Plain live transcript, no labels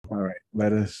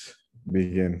Let us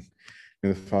begin. In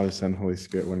the Father, Son, Holy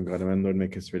Spirit, one God. Amen. Lord,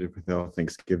 make us ready with all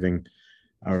thanksgiving.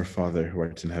 Our Father, who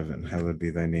art in heaven, hallowed be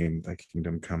thy name. Thy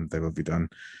kingdom come, thy will be done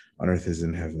on earth as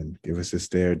in heaven. Give us this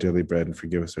day our daily bread, and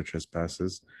forgive us our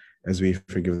trespasses, as we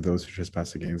forgive those who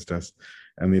trespass against us.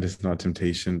 And lead us not to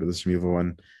temptation, but this from evil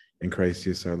one. In Christ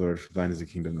Jesus our Lord, for thine is the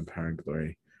kingdom, the power, and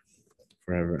glory,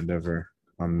 forever and ever.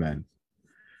 Amen.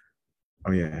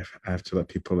 Oh yeah, I have to let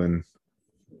people in.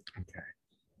 Okay.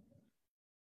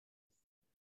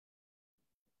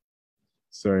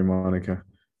 Sorry, Monica.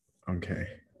 Okay.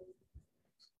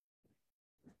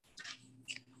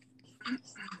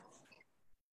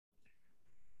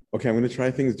 Okay, I'm going to try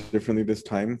things differently this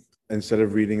time. Instead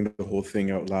of reading the whole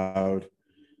thing out loud,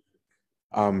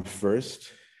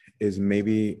 first is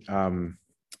maybe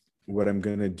what I'm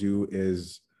going to do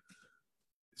is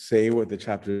say what the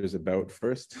chapter is about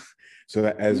first, so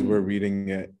that as we're reading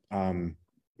it,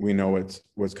 we know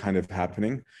what's kind of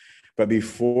happening. But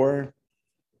before,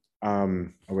 oh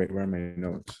wait, where are my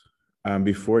notes?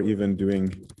 Before even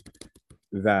doing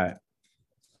that,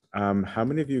 how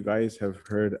many of you guys have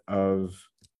heard of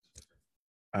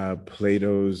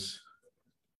Plato's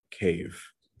cave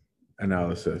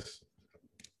analysis?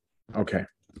 Okay.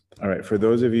 All right. For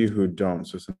those of you who don't,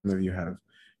 so some of you have.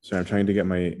 So I'm trying to get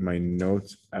my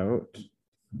notes out.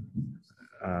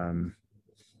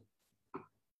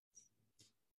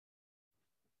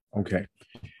 Okay.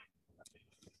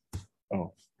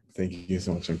 Oh, thank you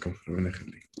so much, Uncle.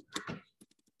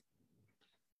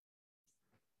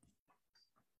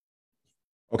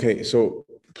 Okay, so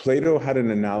Plato had an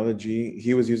analogy.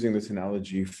 He was using this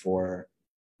analogy for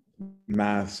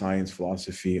math, science,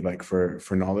 philosophy, like for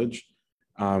knowledge.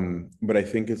 But I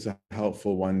think it's a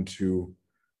helpful one to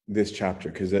this chapter,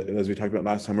 because as we talked about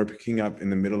last time, we're picking up in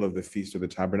the middle of the Feast of the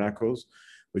Tabernacles,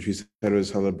 which we said was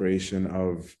a celebration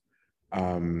of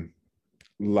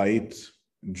light,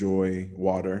 joy,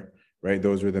 water, right?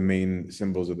 Those were the main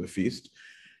symbols of the feast.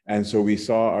 And so we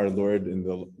saw our Lord in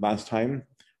the last time,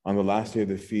 on the last day of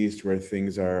the feast, where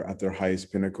things are at their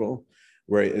highest pinnacle,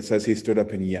 where it says he stood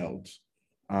up and yelled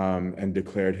and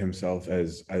declared himself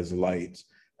as light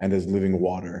and as living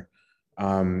water,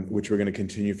 which we're going to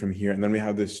continue from here. And then we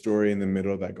have this story in the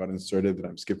middle that got inserted that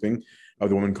I'm skipping, of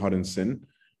the woman caught in sin,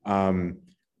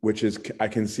 which is, I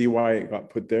can see why it got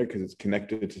put there, because it's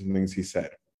connected to some things he said.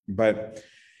 But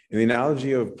in the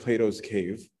analogy of Plato's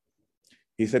cave,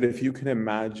 he said, if you can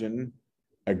imagine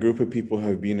a group of people who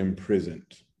have been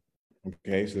imprisoned,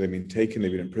 okay, so they've been taken,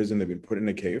 they've been imprisoned, they've been put in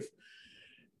a cave,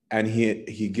 and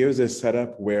he gives a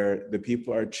setup where the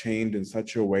people are chained in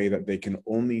such a way that they can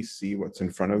only see what's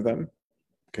in front of them,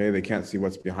 okay, they can't see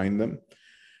what's behind them,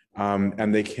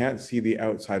 and they can't see the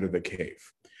outside of the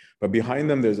cave. But behind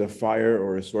them, there's a fire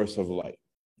or a source of light,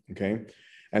 okay?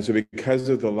 And so because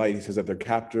of the light, he says that their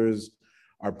captors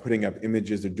are putting up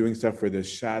images, they're doing stuff where there's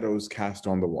shadows cast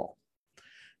on the wall.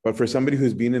 But for somebody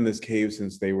who's been in this cave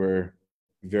since they were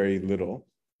very little,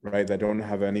 right, that don't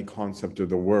have any concept of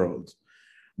the world,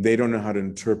 they don't know how to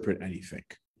interpret anything,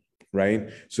 right?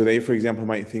 So they, for example,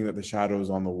 might think that the shadows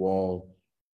on the wall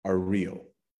are real,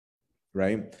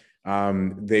 right?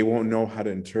 They won't know how to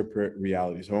interpret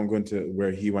reality. So I won't go into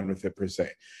where he went with it per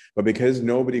se. But because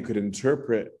nobody could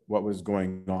interpret what was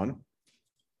going on,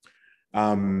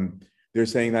 they're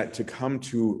saying that to come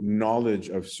to knowledge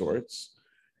of sorts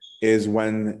is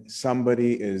when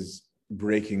somebody is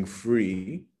breaking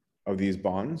free of these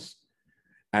bonds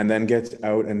and then gets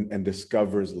out and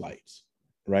discovers light,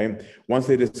 right? Once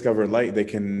they discover light, they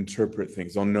can interpret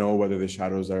things. They'll know whether the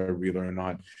shadows are real or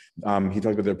not. He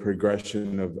talked about the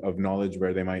progression of knowledge,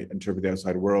 where they might interpret the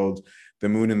outside world. The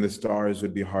moon and the stars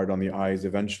would be hard on the eyes.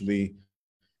 Eventually,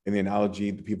 in the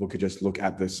analogy, the people could just look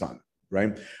at the sun,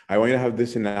 right? I want you to have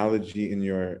this analogy in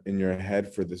your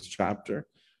head for this chapter,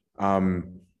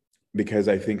 because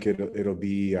I think it'll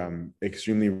be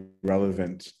extremely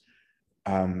relevant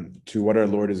to what our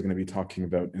Lord is going to be talking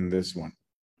about in this one.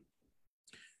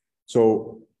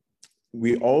 So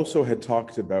we also had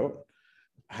talked about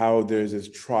how there's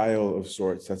this trial of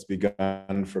sorts that's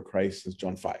begun for Christ since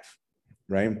John 5,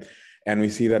 right? And we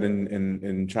see that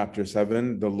in chapter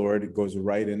 7, the Lord goes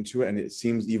right into it, and it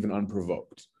seems even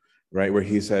unprovoked, right? Where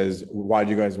he says, why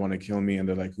do you guys want to kill me? And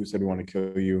they're like, who said we want to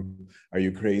kill you? Are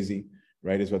you crazy?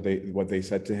 Right, is what they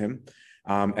said to him.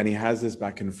 And he has this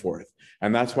back and forth.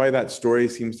 And that's why that story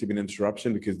seems to be an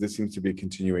interruption, because this seems to be a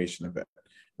continuation of it,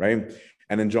 right?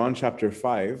 And in John chapter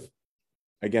 5,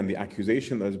 again, the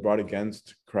accusation that is brought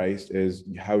against Christ is,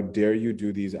 how dare you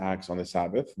do these acts on the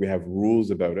Sabbath? We have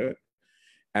rules about it.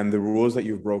 And the rules that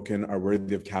you've broken are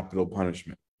worthy of capital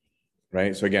punishment,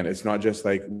 right? So again, it's not just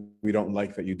like, we don't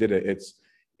like that you did it.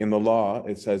 in the law,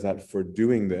 it says that for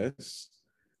doing this,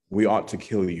 we ought to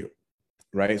kill you,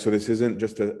 right? So this isn't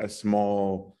just a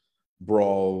small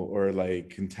brawl or like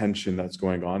contention that's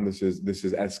going on. This is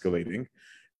escalating,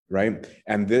 right?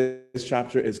 And this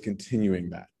chapter is continuing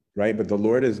that, right? But the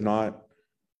Lord is not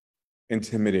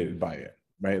intimidated by it,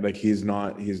 right? Like he's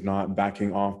not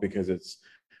backing off because it's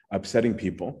upsetting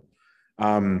people.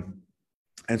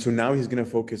 And so now he's going to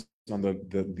focus on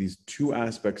these two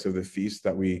aspects of the feast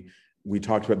that we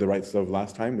talked about the rights of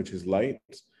last time, which is light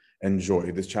and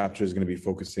joy. This chapter is going to be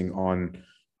focusing on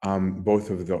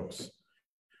both of those.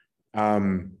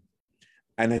 And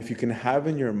if you can have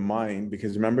in your mind,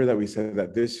 because remember that we said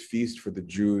that this feast for the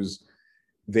Jews,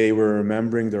 they were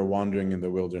remembering their wandering in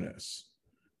the wilderness,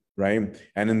 right?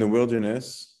 And in the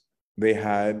wilderness, they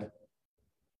had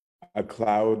a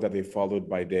cloud that they followed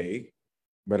by day,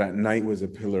 but at night was a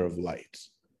pillar of light,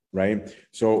 right?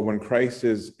 So when Christ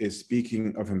is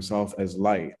speaking of himself as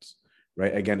light,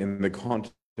 right? Again, in the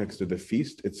context of the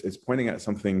feast, it's pointing at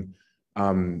something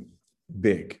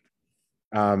big.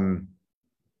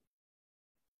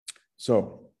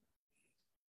 So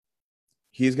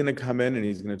he's going to come in and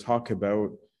he's going to talk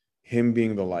about him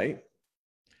being the light.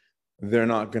 They're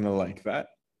not going to like that,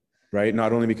 right?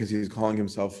 Not only because he's calling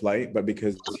himself light, but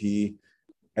because he,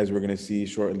 as we're going to see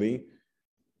shortly,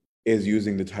 is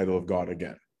using the title of God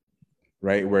again,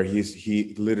 right? Where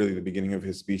he literally, the beginning of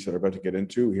his speech that we're about to get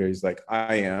into here, he's like,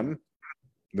 I am,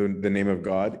 the name of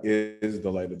God is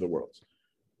the light of the world,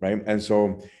 right? And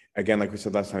so again, like we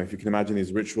said last time, if you can imagine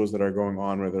these rituals that are going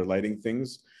on where they're lighting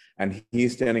things, and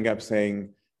he's standing up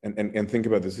saying, and think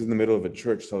about this is in the middle of a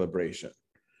church celebration,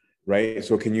 right?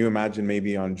 So can you imagine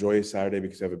maybe on Joyous Saturday,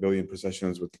 because you have a billion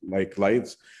processions with like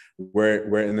lights,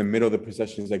 where in the middle of the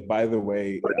procession is like, by the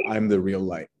way, I'm the real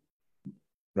light,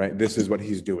 right? This is what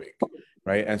he's doing,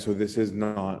 right? And so this is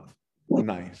not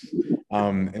nice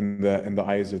in the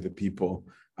eyes of the people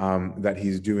that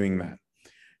he's doing that.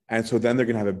 And so then they're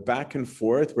going to have a back and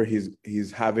forth where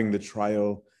he's having the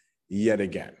trial yet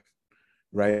again,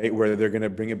 right? Where they're going to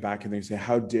bring it back and they say,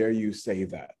 how dare you say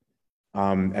that?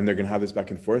 And they're going to have this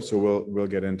back and forth. So we'll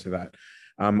get into that.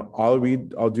 I'll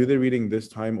do the reading this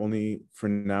time only for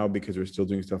now because we're still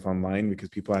doing stuff online because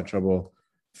people had trouble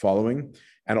following.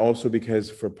 And also because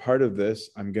for part of this,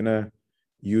 I'm going to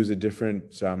use a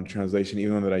different translation,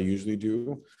 even though that I usually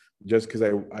do, just because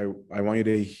I want you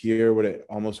to hear what it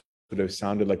almost would have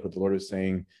sounded like what the Lord was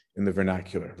saying in the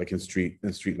vernacular, like in street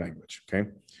language, okay?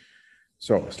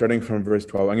 So starting from verse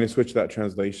 12, I'm going to switch that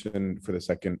translation for the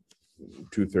second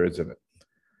 2/3 of it.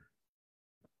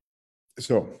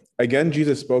 So again,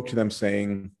 Jesus spoke to them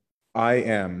saying, I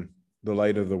am the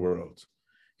light of the world.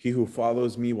 He who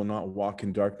follows me will not walk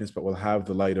in darkness, but will have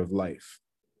the light of life.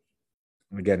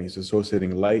 Again, he's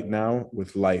associating light now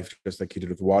with life, just like he did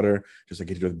with water, just like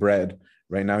he did with bread.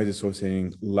 Right now, he's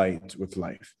associating light with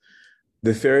life.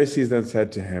 The Pharisees then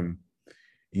said to him,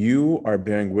 you are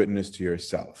bearing witness to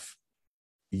yourself.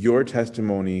 Your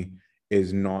testimony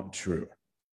is not true.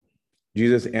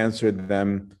 Jesus answered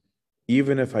them,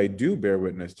 even if I do bear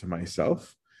witness to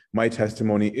myself, my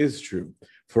testimony is true.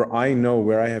 For I know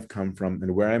where I have come from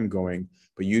and where I'm going,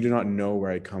 but you do not know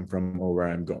where I come from or where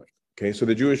I'm going. Okay, so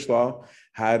the Jewish law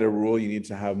had a rule, you need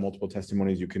to have multiple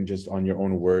testimonies. You can just on your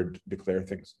own word declare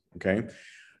things, okay?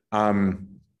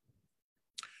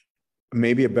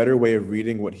 Maybe a better way of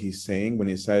reading what he's saying when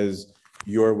he says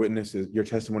your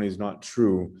testimony is not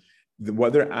true,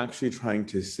 what they're actually trying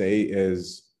to say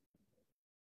is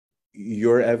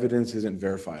your evidence isn't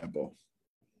verifiable,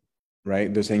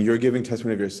 right? They're saying you're giving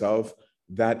testimony of yourself,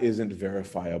 that isn't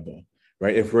verifiable,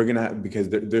 right? If we're gonna, because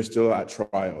they're still at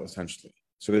trial essentially.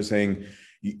 So they're saying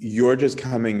you're just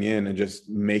coming in and just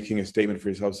making a statement for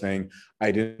yourself saying,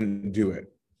 I didn't do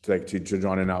it. Like to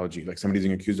draw an analogy, like somebody's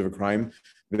being accused of a crime,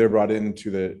 they're brought into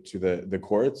the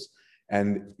courts,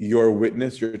 and your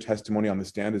witness, your testimony on the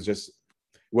stand is just,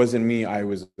 wasn't me, I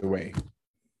was away,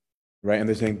 right? And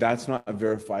they're saying that's not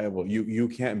verifiable. You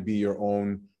can't be your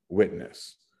own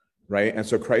witness, right? And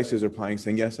so Christ is replying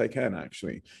saying, yes, I can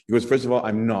actually. He goes, first of all,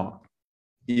 I'm not.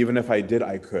 Even if I did,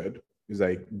 I could. He's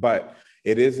like, but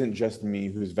it isn't just me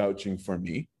who's vouching for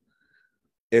me.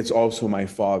 It's also my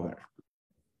Father.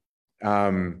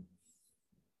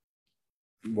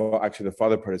 Well, actually, the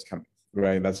Father part is coming,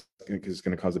 right? That's because it's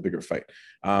going to cause a bigger fight.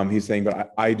 He's saying,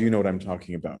 but I do know what I'm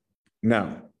talking about.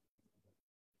 Now,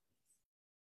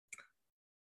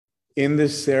 in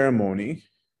this ceremony,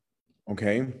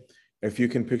 okay, if you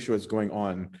can picture what's going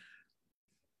on,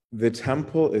 the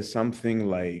temple is something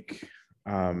like,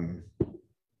 trying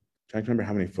to remember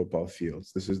how many football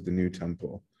fields. This is the new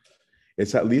temple.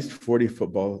 It's at least 40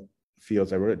 football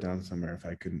fields. I wrote it down somewhere if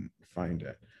I couldn't find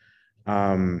it.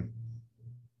 Can't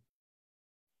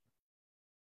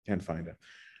find it.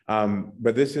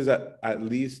 But this is at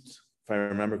least, if I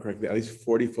remember correctly, at least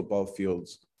 40 football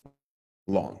fields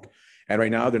long. And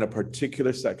right now they're in a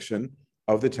particular section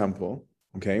of the temple,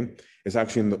 okay? It's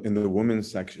actually in the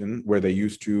women's section where they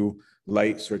used to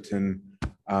light certain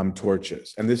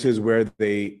torches. And this is where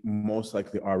they most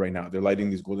likely are right now. They're lighting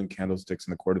these golden candlesticks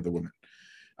in the court of the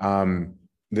women.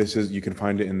 This is, you can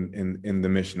find it in the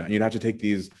Mishnah. You'd have to take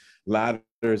these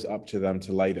ladders up to them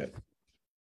to light it.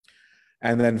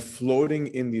 And then floating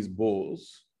in these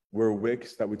bowls were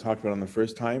wicks that we talked about on the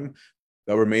first time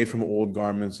that were made from old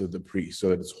garments of the priest so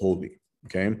that it's holy,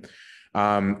 okay?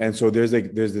 And so there's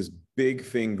this big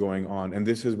thing going on, and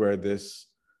this is where this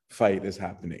fight is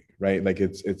happening, right? Like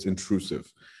it's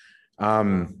intrusive.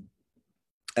 And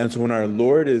so when our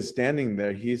Lord is standing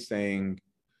there, he's saying,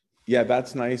 yeah,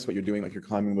 that's nice what you're doing, like you're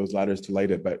climbing those ladders to light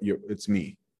it, but it's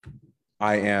me.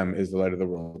 I is the light of the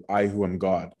world. I who am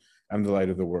God, am the light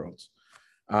of the world.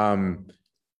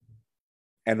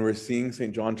 And we're seeing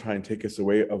St. John try and take us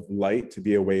away of light to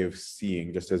be a way of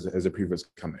seeing, just as a previous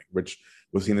coming, which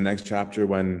we'll see in the next chapter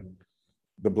when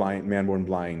the blind man born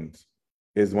blind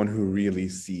is the one who really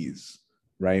sees,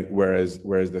 right? Whereas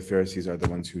the Pharisees are the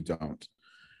ones who don't.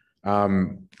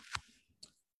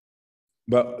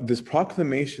 But this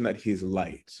proclamation that he's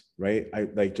light, right? I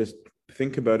like just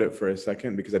think about it for a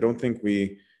second, because I don't think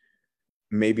we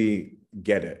maybe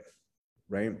get it,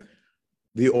 right?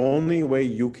 The only way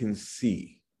you can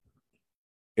see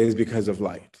is because of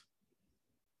light,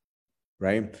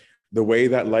 right? The way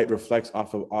that light reflects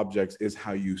off of objects is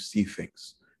how you see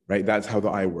things, right? That's how the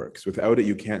eye works. Without it,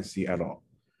 you can't see at all,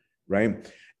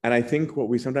 right? And I think what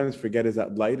we sometimes forget is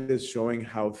that light is showing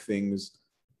how things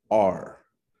are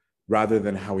rather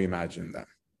than how we imagine them,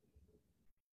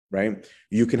 right?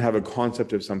 You can have a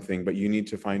concept of something, but you need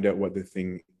to find out what the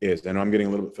thing is. And I'm getting a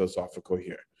little bit philosophical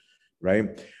here,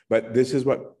 right? But this is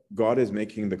what God is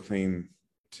making the claim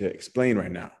to explain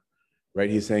right now, right?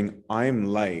 He's saying, I'm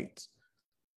light.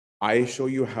 I show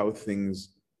you how things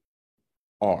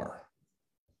are,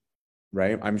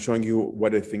 right? I'm showing you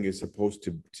what a thing is supposed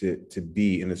to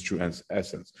be in its true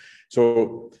essence.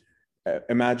 So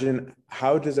imagine,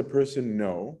 how does a person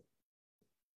know,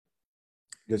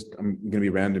 I'm going to be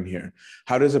random here.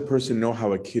 How does a person know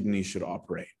how a kidney should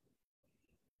operate?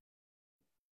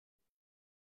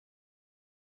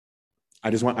 I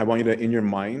want you to, in your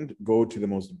mind, go to the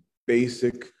most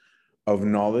basic of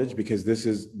knowledge, because this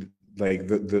is like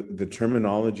the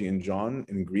terminology in John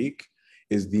in Greek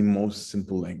is the most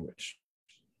simple language,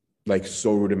 like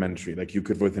so rudimentary. Like you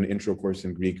could, with an intro course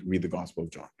in Greek, read the Gospel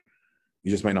of John.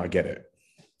 You just might not get it,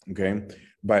 okay?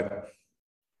 But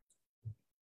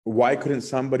why couldn't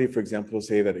somebody, for example,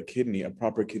 say that a kidney,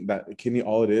 that a kidney,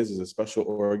 all it is a special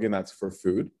organ that's for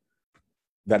food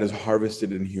that is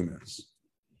harvested in humans?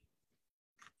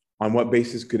 On what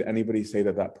basis could anybody say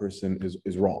that that person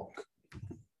is wrong?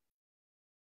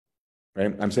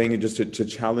 Right? I'm saying it just to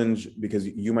challenge, because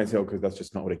you might say, oh, because that's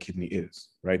just not what a kidney is,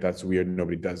 right? That's weird.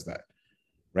 Nobody does that,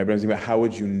 right? But I'm thinking about, how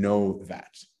would you know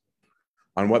that?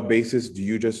 On what basis do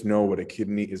you just know what a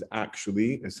kidney is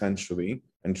actually, essentially,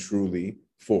 and truly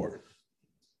for?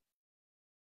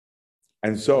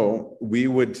 And so we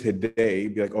would today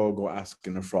be like, oh, go ask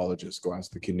a nephrologist, go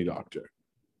ask the kidney doctor,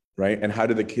 right? And how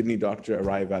did the kidney doctor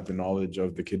arrive at the knowledge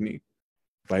of the kidney?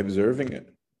 By observing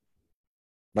it,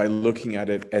 by looking at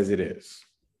it as it is,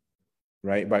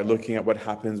 right? By looking at what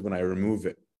happens when I remove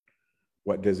it.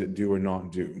 What does it do or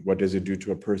not do? What does it do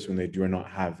to a person when they do or not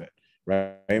have it,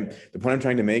 right? The point I'm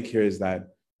trying to make here is that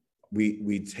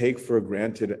we take for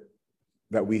granted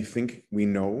that we think we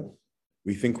know,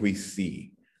 we think we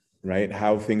see, right?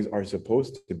 How things are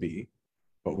supposed to be,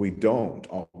 but we don't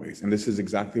always. And this is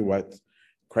exactly what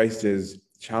Christ is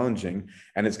challenging,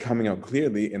 and it's coming out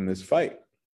clearly in this fight,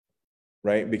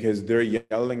 right? Because they're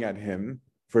yelling at him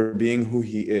for being who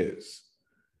he is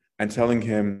and telling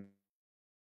him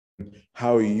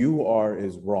how you are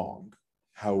is wrong.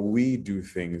 How we do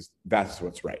things, that's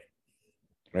what's right,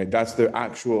 right? That's the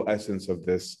actual essence of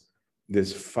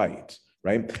this fight,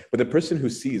 right? But the person who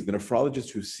sees, the nephrologist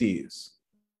who sees,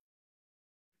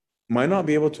 might not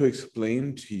be able to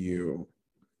explain to you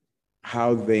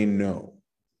how they know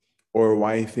or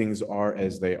why things are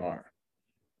as they are,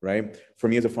 right? For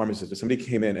me as a pharmacist, if somebody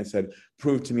came in and said,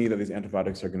 prove to me that these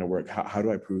antibiotics are going to work, how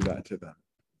do I prove that to them,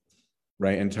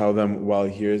 right? And tell them, well,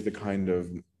 here's the kind of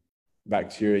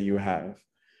bacteria you have.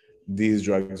 These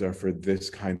drugs are for this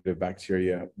kind of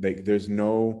bacteria. There's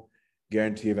no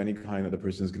guarantee of any kind that the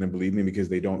person is going to believe me, because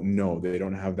they don't know. They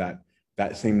don't have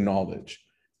that same knowledge,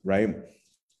 right?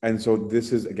 And so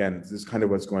this is, again, this is kind of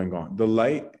what's going on. The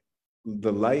light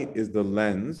is the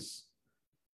lens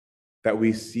that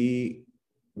we see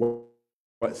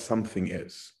what something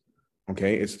is.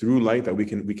 Okay, it's through light that we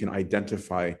can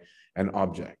identify an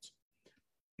object.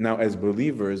 Now, as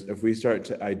believers, if we start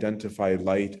to identify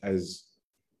light as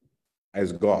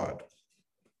God,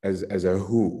 as a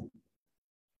who,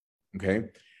 okay,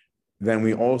 then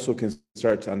we also can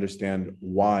start to understand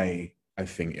why a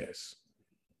thing is,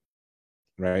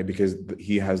 right? Because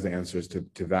he has the answers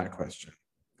to that question,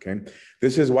 okay?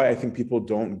 This is why I think people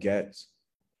don't get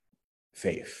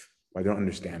faith, why they don't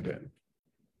understand it,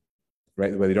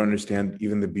 right? Why they don't understand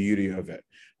even the beauty of it.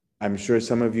 I'm sure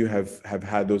some of you have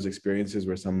had those experiences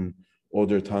where some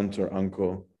older aunt or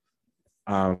uncle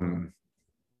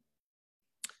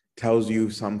tells you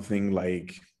something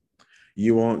like,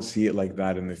 you won't see it like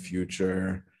that in the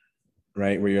future,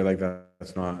 right? Where you're like,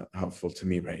 that's not helpful to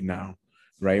me right now,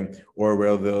 right? Or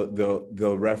where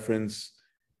they'll reference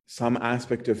some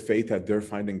aspect of faith that they're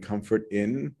finding comfort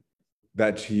in,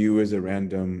 that to you is a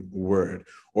random word.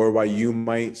 Or why you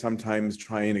might sometimes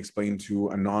try and explain to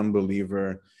a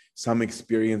non-believer some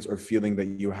experience or feeling that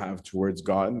you have towards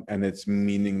God, and it's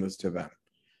meaningless to them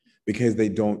because they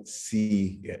don't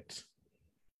see it,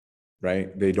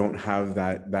 right? They don't have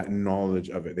that knowledge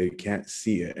of it. They can't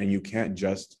see it, and you can't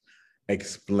just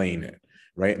explain it,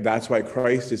 right? That's why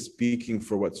Christ is speaking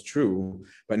for what's true,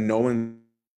 but no one's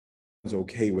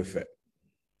okay with it,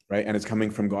 right? And it's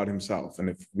coming from God himself. And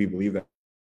if we believe that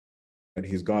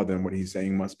he's God, then what he's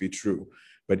saying must be true.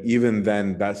 But even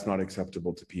then, that's not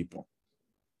acceptable to people.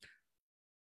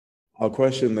 I'll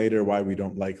question later why we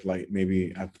don't like light,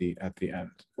 maybe at the end.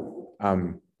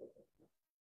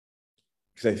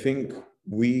 Because I think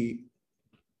we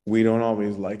don't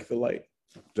always like the light,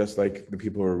 just like the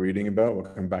people we're reading about. We'll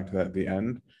come back to that at the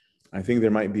end. I think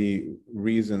there might be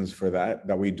reasons for that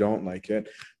we don't like it.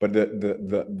 But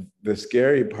the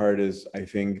scary part is, I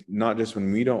think, not just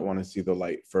when we don't want to see the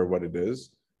light for what it is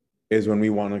when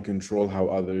we want to control how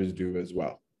others do as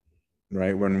well,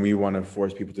 right? When we want to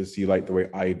force people to see light the way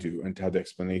I do and to have the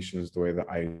explanations the way that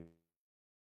I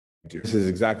do. This is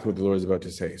exactly what the Lord is about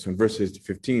to say. So in verse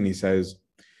 15, he says,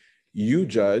 you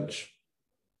judge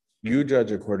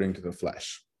according to the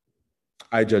flesh.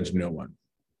 I judge no one.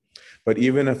 But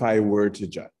even if I were to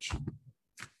judge,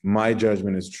 my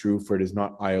judgment is true, for it is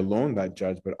not I alone that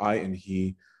judge, but I and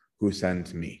he who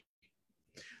sent me.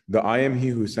 The I am he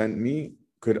who sent me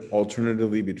could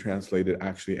alternatively be translated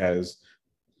actually as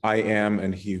I am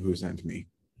and he who sent me.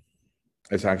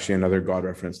 It's actually another God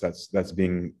reference that's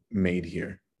being made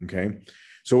here, okay?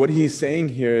 So what he's saying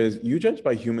here is, you judge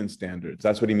by human standards.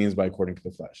 That's what he means by according to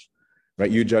the flesh, right?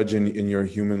 You judge in your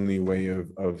humanly way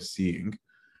of seeing.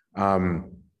 And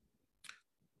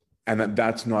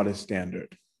that's not a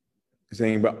standard. He's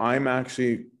saying, but I'm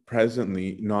actually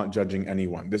presently not judging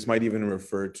anyone. This might even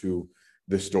refer to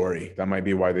the story. That might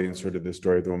be why they inserted the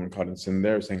story of the woman caught in sin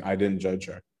there, saying, I didn't judge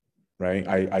her, right?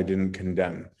 I didn't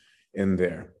condemn in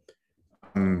there.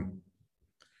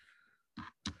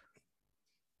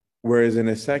 Whereas in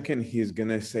a second, he's going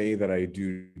to say that I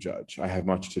do judge. I have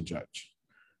much to judge,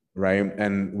 right?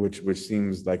 And which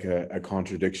seems like a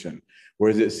contradiction.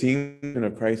 Whereas it seems in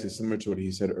a Christ is similar to what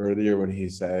he said earlier when he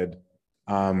said,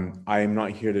 I am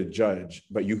not here to judge,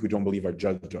 but you who don't believe are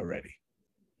judged already,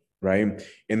 right?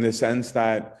 In the sense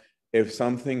that if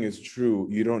something is true,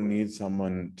 you don't need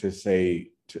someone to say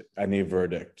any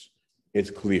verdict. It's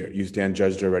clear. You stand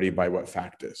judged already by what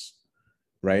fact is,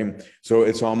 right? So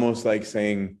it's almost like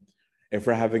saying, if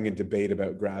we're having a debate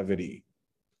about gravity,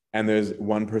 and there's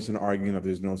one person arguing that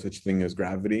there's no such thing as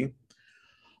gravity,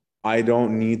 I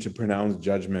don't need to pronounce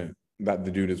judgment that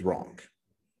the dude is wrong.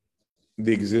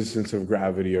 The existence of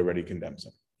gravity already condemns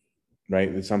him, right?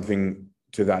 It's something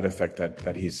to that effect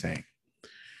that he's saying.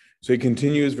 So he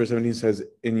continues, verse 17 says,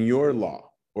 in your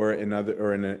law,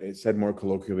 it said more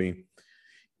colloquially,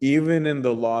 even in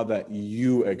the law that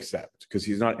you accept, because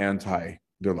he's not anti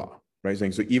the law, right?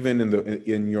 Saying, so even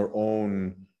in your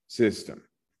own system,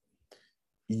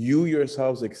 you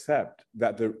yourselves accept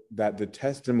that the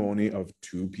testimony of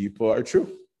two people are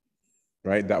true,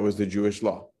 right? That was the Jewish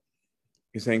law.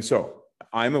 He's saying, so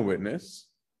I'm a witness,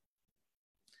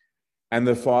 and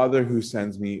the Father who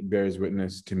sends me bears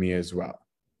witness to me as well.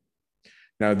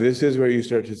 Now, this is where you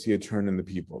start to see a turn in the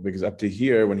people, because up to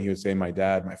here, when he was saying my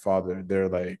dad, my father, they're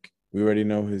like, we already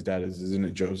know who his dad is. Isn't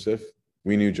it Joseph?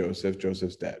 We knew Joseph.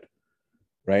 Joseph's dead,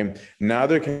 right? Now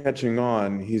they're catching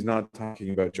on. He's not talking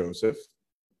about Joseph,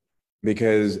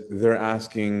 because they're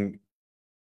asking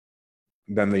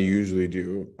than they usually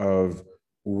do of,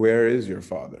 where is your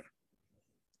father,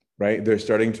 right? They're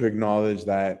starting to acknowledge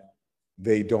that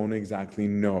they don't exactly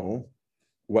know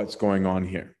what's going on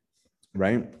here,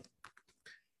 right?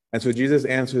 And so Jesus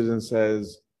answers and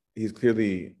says, he's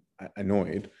clearly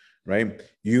annoyed, right?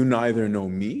 You neither know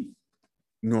me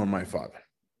nor my Father.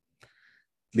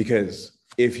 Because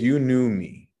if you knew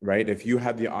me, right, if you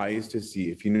had the eyes to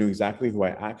see, if you knew exactly who I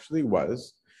actually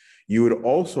was, you would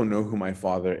also know who my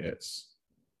Father is.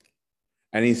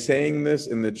 And he's saying this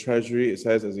in the treasury, it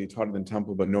says, as he taught in the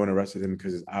temple, but no one arrested him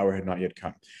because his hour had not yet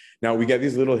come. Now, we get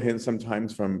these little hints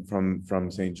sometimes from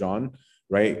St. John,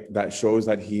 right, that shows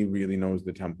that he really knows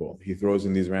the temple. He throws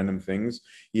in these random things,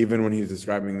 even when he's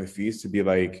describing the feast, to be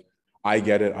like, I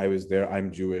get it, I was there,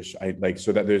 I'm Jewish, I like,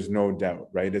 so that there's no doubt,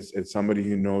 right? It's somebody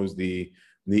who knows the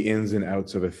ins and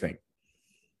outs of a thing.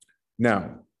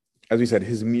 Now, as we said,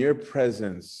 his mere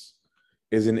presence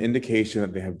is an indication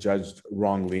that they have judged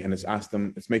wrongly, and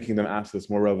it's making them ask this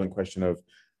more relevant question of,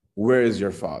 where is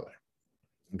your Father?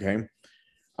 Okay.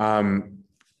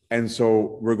 And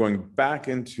so we're going back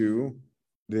into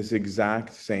this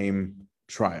exact same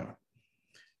trial.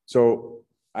 So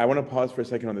I want to pause for a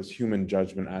second on this human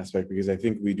judgment aspect, because I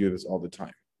think we do this all the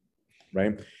time,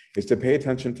 right? Is to pay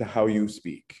attention to how you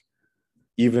speak,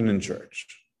 even in church,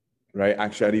 right?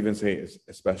 Actually, I'd even say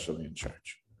especially in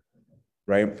church,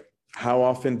 right? How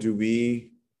often do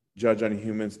we judge on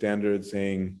human standards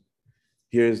saying,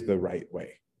 here's the right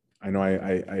way? I know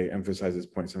I emphasize this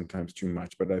point sometimes too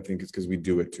much, but I think it's because we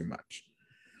do it too much.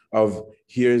 Of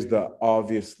here's the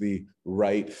obviously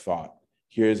right thought.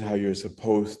 Here's how you're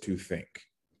supposed to think,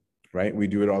 right? We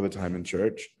do it all the time in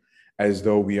church, as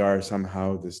though we are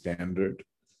somehow the standard,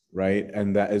 right?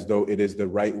 And that as though it is the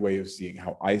right way of seeing.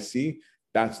 How I see,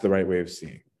 that's the right way of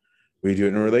seeing. We do it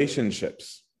in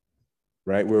relationships,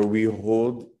 right? Where we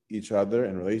hold each other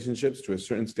in relationships to a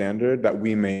certain standard that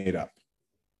we made up.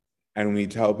 And we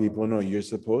tell people, no, you're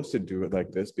supposed to do it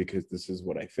like this because this is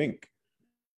what I think.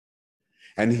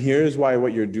 And here's why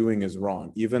what you're doing is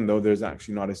wrong, even though there's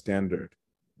actually not a standard,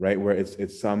 right? Where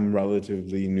it's some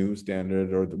relatively new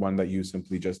standard, or the one that you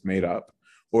simply just made up,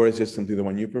 or it's just simply the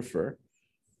one you prefer,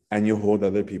 and you hold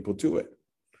other people to it,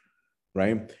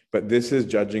 right? But this is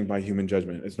judging by human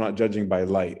judgment. It's not judging by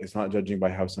light. It's not judging by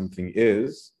how something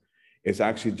is. It's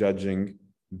actually judging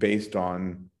based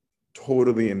on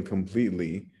totally and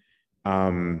completely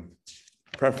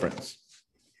preference.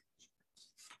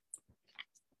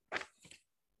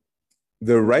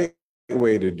 The right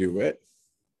way to do it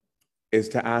is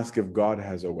to ask if God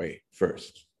has a way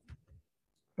first,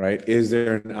 right? Is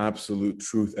there an absolute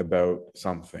truth about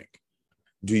something?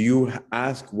 Do you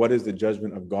ask what is the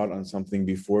judgment of God on something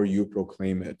before you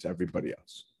proclaim it to everybody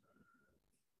else?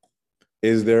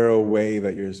 Is there a way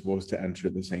that you're supposed to enter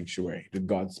the sanctuary? Did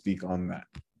God speak on that?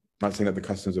 I'm not saying that the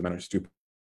customs of men are stupid,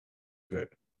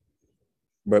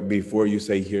 but before you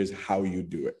say, here's how you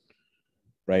do it,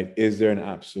 right? Is there an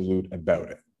absolute about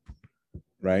it,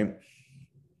 right?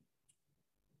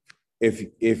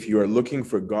 If you are looking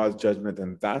for God's judgment,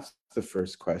 then that's the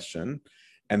first question.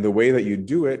 And the way that you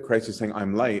do it, Christ is saying,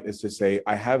 I'm light, is to say,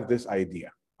 I have this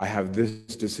idea, I have this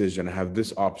decision, I have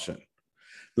this option.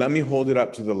 Let me hold it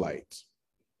up to the light,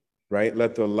 right?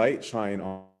 Let the light shine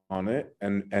on it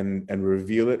and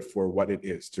reveal it for what it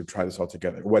is, to try this all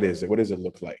together. What is it? What does it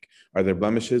look like? Are there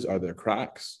blemishes? Are there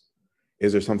cracks?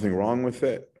 Is there something wrong with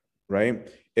it,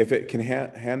 right? If it can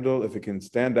handle, if it can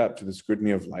stand up to the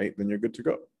scrutiny of light, then you're good to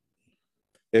go.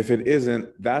 If it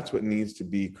isn't, that's what needs to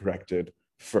be corrected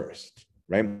first,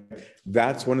 right?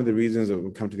 That's one of the reasons that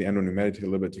we'll come to the end when we meditate a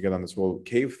little bit together on this whole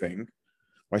cave thing,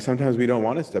 why sometimes we don't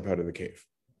want to step out of the cave,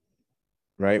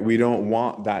 right? We don't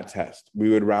want that test. We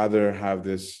would rather have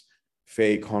this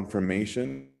fake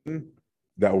confirmation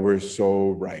that we're so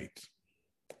right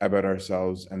about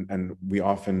ourselves. And we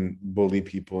often bully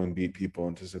people and beat people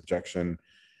into subjection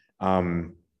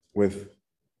with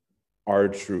our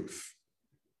truth,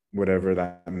 whatever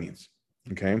that means,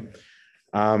 okay?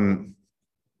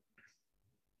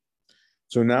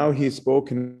 So now he's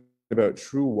spoken about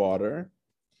true water,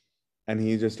 and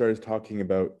he just starts talking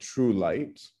about true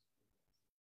light.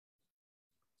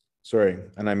 Sorry,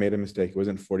 and I made a mistake. It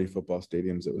wasn't 40 football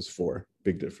stadiums, it was 4.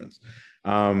 Big difference.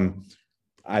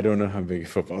 I don't know how big a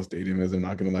football stadium is, I'm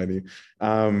not gonna lie to you.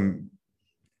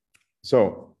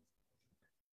 So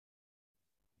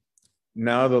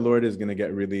now the Lord is gonna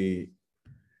get really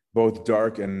both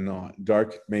dark and not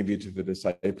dark, maybe to the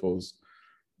disciples.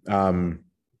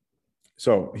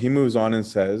 So he moves on and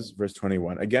says, verse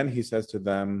 21, again, he says to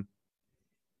them,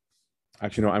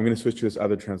 actually, no, I'm going to switch to this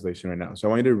other translation right now. So I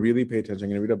want you to really pay attention. I'm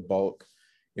going to read a bulk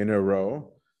in a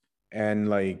row, and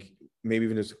like maybe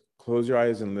even just close your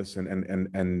eyes and listen,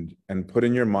 and put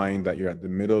in your mind that you're at the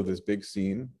middle of this big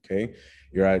scene, okay?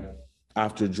 You're at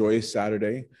after Joyce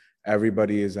Saturday,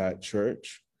 everybody is at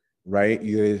church, right?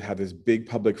 You have this big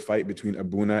public fight between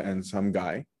Abuna and some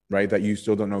guy, right? That you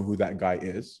still don't know who that guy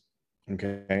is,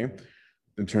 okay?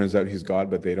 It turns out he's God,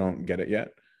 but they don't get it yet.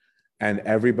 And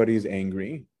everybody's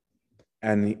angry.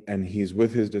 And he's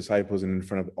with his disciples and in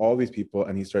front of all these people,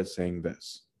 and he starts saying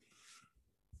this: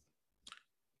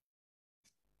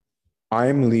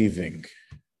 I'm leaving.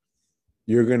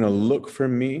 You're going to look for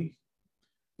me,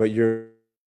 but you're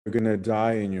going to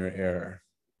die in your error.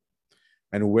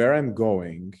 And where I'm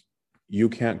going, you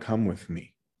can't come with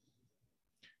me.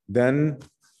 Then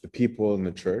the people in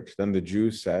the church, then the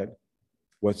Jews said,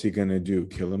 what's he going to do?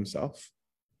 Kill himself?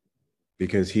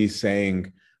 Because he's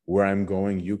saying, where I'm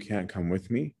going, you can't come with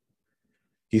me.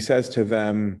 He says to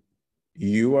them,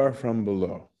 you are from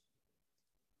below.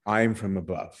 I'm from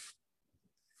above.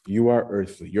 You are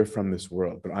earthly. You're from this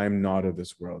world, but I am not of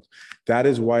this world. That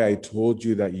is why I told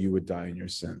you that you would die in your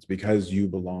sins, because you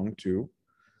belong to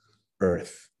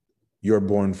earth. You're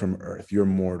born from earth. You're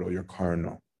mortal. You're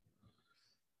carnal.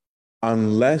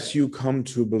 Unless you come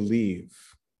to believe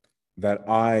that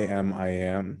I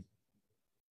am,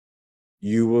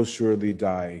 you will surely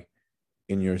die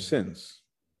in your sins.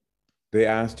 They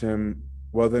asked him,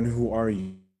 well, then who are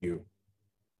you?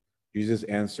 Jesus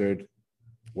answered,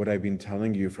 what I've been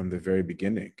telling you from the very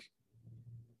beginning.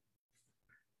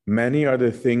 Many are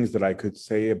the things that I could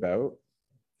say about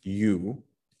you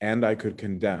and I could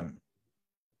condemn.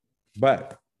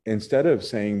 But instead of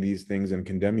saying these things and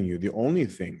condemning you, the only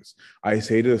things I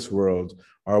say to this world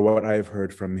are what I've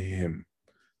heard from him,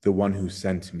 the one who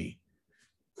sent me,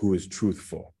 who is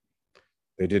truthful.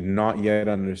 They did not yet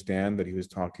understand that he was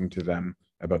talking to them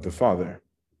about the Father.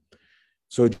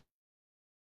 So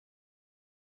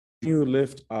you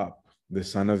lift up the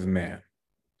Son of Man,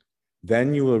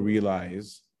 then you will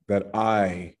realize that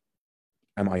I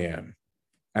am,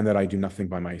 and that I do nothing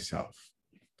by myself.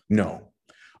 No,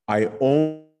 I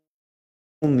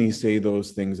only say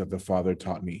those things that the Father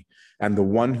taught me, and the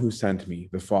one who sent me,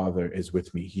 the Father, is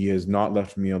with me. He has not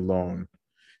left me alone,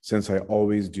 since I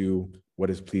always do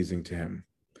what is pleasing to him.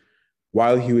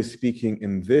 While he was speaking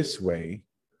in this way,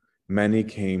 many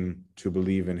came to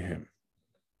believe in him.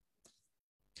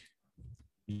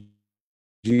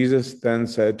 Jesus then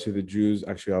said to the Jews,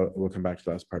 actually, we'll come back to the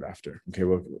last part after. Okay,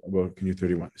 we'll continue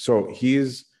 31. So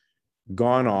he's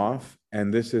gone off,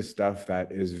 and this is stuff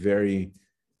that is very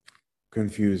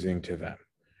confusing to them,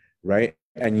 right?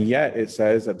 And yet it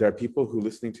says that there are people who,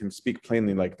 listening to him speak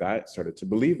plainly like that, started to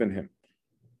believe in him,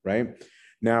 right?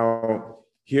 Now,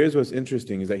 here's what's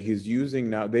interesting is that he's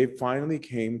using now, they finally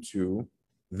came to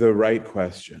the right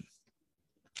question.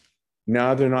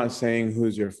 Now they're not saying,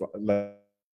 who's your father?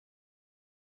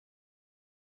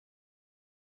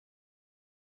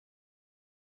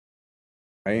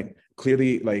 Right?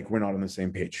 Clearly, like, we're not on the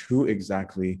same page. Who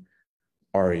exactly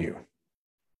are you?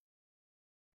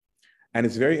 And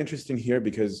it's very interesting here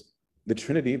because the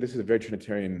Trinity, this is a very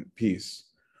Trinitarian piece.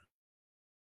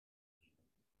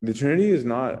 The Trinity is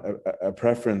not a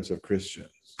preference of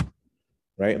Christians,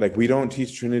 right? Like, we don't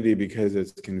teach Trinity because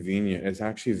it's convenient. It's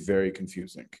actually very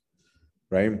confusing,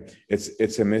 right?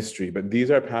 It's a mystery. But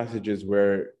these are passages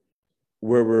where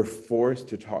we're forced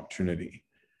to talk Trinity,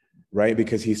 right?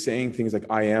 Because he's saying things like,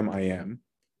 I am.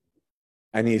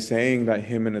 And he's saying that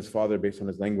him and his Father, based on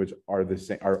his language, are the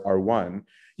same, are one,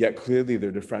 yet clearly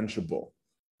they're differentiable,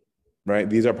 right?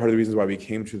 These are part of the reasons why we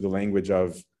came to the language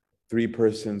of 3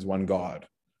 persons, 1 God,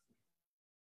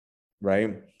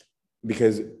 right?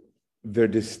 Because they're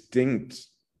distinct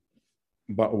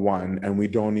but one, and we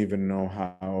don't even know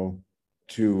how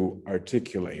to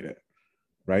articulate it,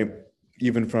 right?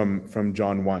 Even from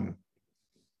John 1.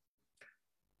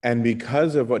 And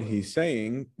because of what he's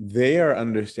saying, they are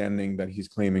understanding that he's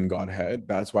claiming Godhead.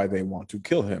 That's why they want to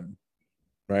kill him,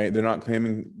 right? They're not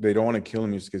claiming, they don't want to kill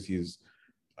him just because he's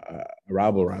a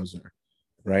rabble rouser,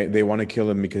 right? They want to kill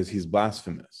him because he's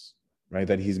blasphemous, right?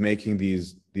 That he's making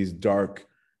these dark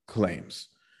claims.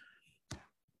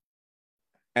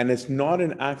 And it's not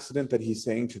an accident that he's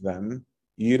saying to them,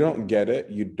 you don't get it.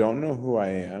 You don't know who I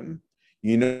am.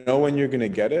 You know when you're going to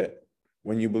get it.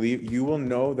 When you believe, you will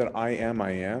know that I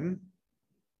am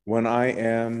when I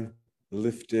am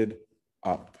lifted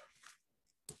up,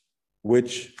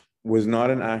 which was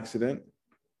not an accident,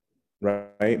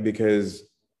 right? Because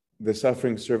the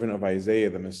suffering servant of Isaiah,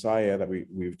 the Messiah that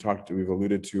we've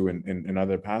alluded to in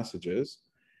other passages,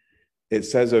 it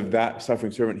says of that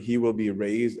suffering servant, he will be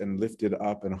raised and lifted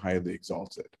up and highly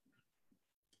exalted.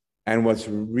 And what's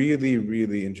really,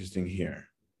 really interesting here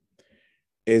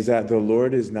is that the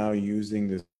Lord is now using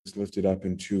this lifted up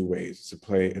in 2 ways.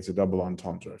 It's a double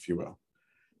entendre, if you will.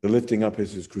 The lifting up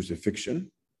is his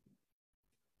crucifixion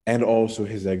and also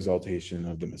his exaltation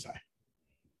of the Messiah,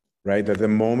 right? That the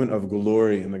moment of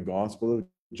glory in the Gospel of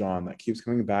John that keeps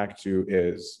coming back to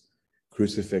is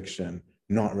crucifixion,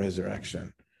 not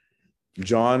resurrection.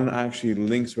 John actually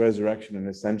links resurrection and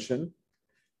ascension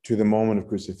to the moment of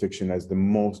crucifixion as the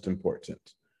most important,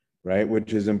 right?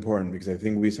 Which is important because I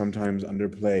think we sometimes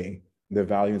underplay the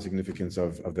value and significance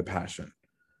of the passion.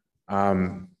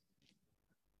 And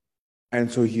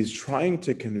so he's trying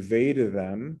to convey to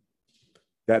them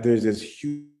that there's this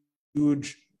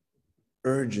huge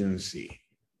urgency.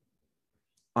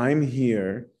 I'm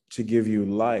here to give you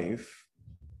life,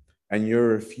 and you're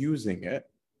refusing it,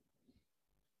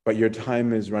 but your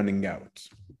time is running out.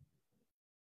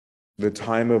 The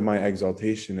time of my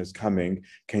exaltation is coming.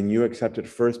 Can you accept it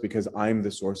first? Because I'm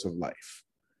the source of life,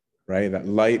 right? That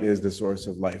light is the source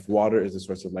of life. Water is the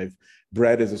source of life.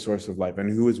 Bread is the source of life. And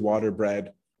who is water,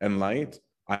 bread, and light?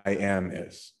 I am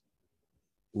is,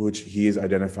 which he is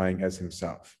identifying as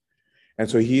himself. And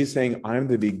so he's saying, I'm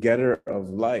the begetter of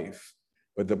life,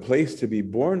 but the place to be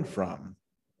born from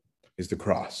is the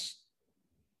cross,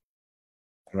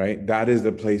 right? That is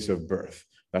the place of birth.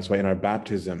 That's why in our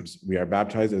baptisms, we are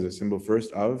baptized as a symbol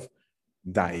first of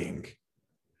dying,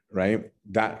 right?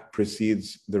 That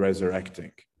precedes the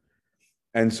resurrecting.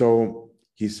 And so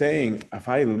he's saying, if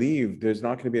I leave, there's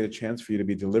not going to be a chance for you to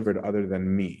be delivered other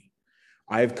than me.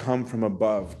 I've come from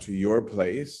above to your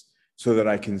place so that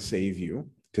I can save you,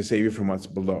 to save you from what's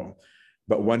below.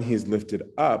 But when he's lifted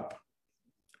up,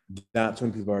 that's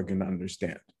when people are going to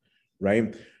understand,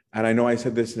 right? And I know I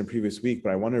said this in a previous week,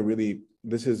 but I want to really,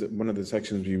 this is one of the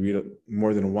sections we read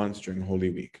more than once during Holy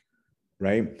Week,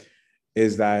 right?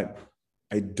 Is that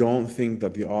I don't think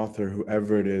that the author,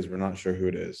 whoever it is, we're not sure who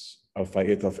it is, of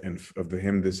Fa'it of the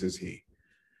hymn, This Is He.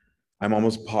 I'm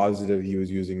almost positive he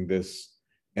was using this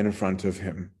in front of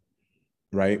him,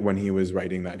 right? When he was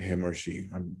writing that hymn, or she,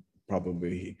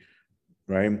 probably he,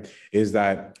 right? Is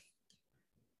that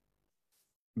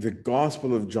the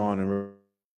Gospel of John, and we're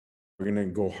going to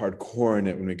go hardcore in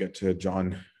it when we get to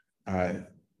John 18,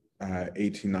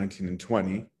 19, and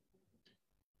 20,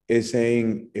 is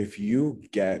saying, if you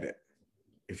get it,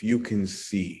 if you can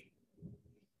see,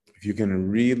 if you can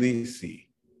really see,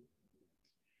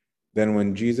 then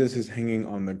when Jesus is hanging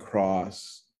on the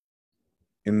cross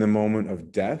in the moment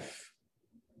of death,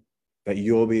 that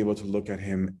you'll be able to look at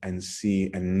him and see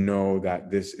and know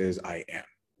that this is I am.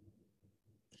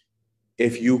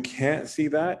 If you can't see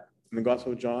that in the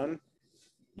Gospel of John,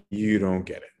 you don't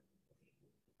get it,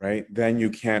 right? Then you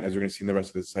can't, as we're going to see in the rest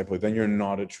of the disciple, then you're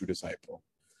not a true disciple,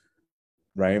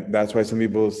 right? That's why some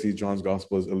people see John's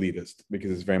Gospel as elitist,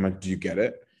 because it's very much, do you get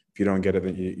it? If you don't get it,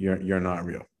 then you're not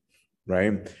real,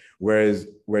 right? Whereas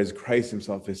Christ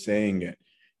himself is saying it,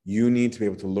 you need to be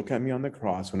able to look at me on the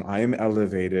cross when I am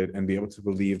elevated and be able to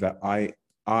believe that I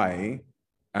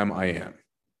am I am,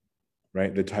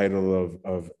 right? The title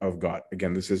of God.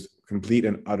 Again, this is complete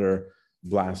and utter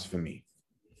blasphemy.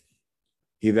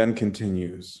 He then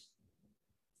continues.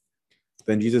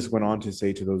 Then Jesus went on to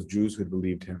say to those Jews who had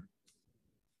believed him,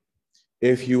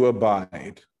 if you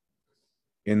abide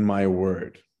in my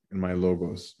word, in my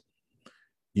logos,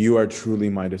 you are truly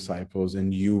my disciples,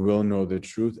 and you will know the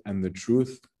truth, and the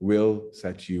truth will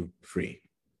set you free.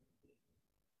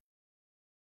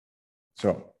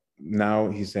 So now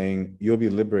he's saying, you'll be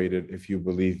liberated if you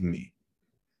believe me.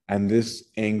 And this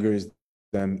angers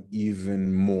them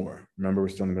even more. Remember, we're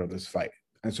still in the middle of this fight.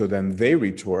 And so then they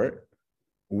retort,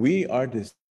 we are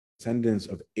descendants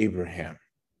of Abraham.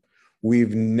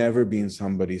 We've never been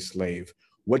somebody's slave.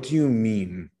 What do you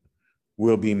mean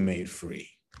we'll be made free?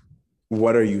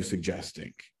 What are you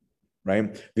suggesting,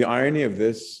 right? The irony of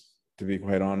this, to be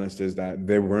quite honest, is that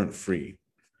they weren't free,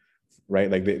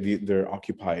 right? Like they're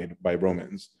occupied by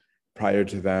Romans. Prior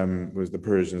to them was the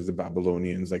Persians, the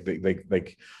Babylonians.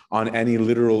 Like on any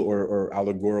literal or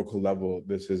allegorical level,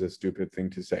 this is a stupid thing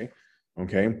to say,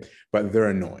 okay? But they're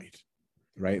annoyed,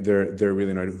 right? They're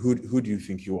really annoyed. Who do you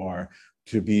think you are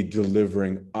to be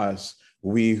delivering us,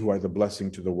 we who are the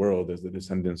blessing to the world, as the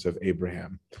descendants of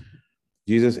Abraham?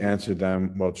 Jesus answered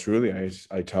them, well, truly,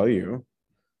 I tell you,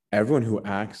 everyone who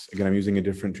acts, again, I'm using a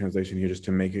different translation here just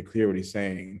to make it clear what he's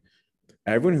saying.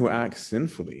 Everyone who acts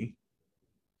sinfully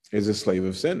is a slave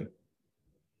of sin.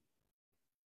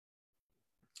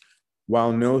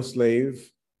 While no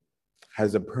slave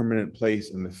has a permanent place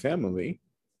in the family,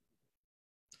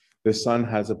 the son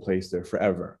has a place there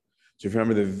forever. So if you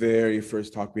remember the very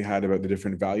first talk we had about the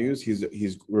different values,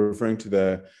 he's referring to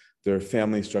their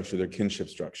family structure, their kinship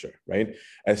structure, right?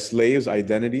 A slave's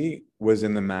identity was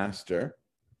in the master,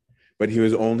 but he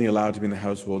was only allowed to be in the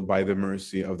household by the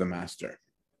mercy of the master,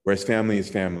 whereas family is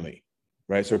family,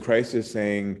 right? So Christ is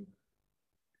saying,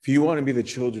 if you want to be the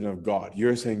children of God,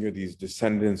 you're saying you're these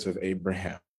descendants of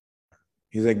Abraham.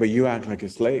 He's like, but you act like a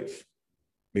slave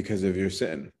because of your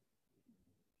sin,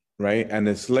 right? And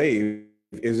a slave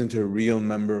isn't a real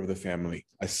member of the family.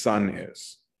 A son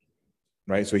is,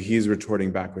 right? So he's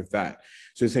retorting back with that.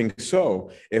 So he's saying,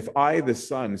 so if I, the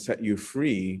son, set you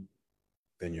free,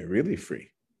 then you're really free.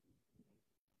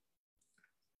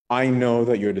 I know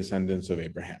that you're descendants of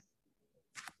Abraham,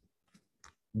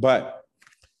 but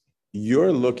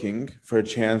you're looking for a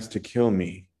chance to kill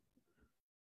me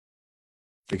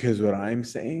because what I'm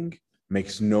saying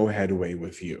makes no headway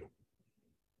with you.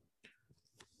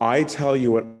 I tell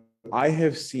you what I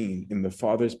have seen in the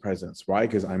Father's presence. Why?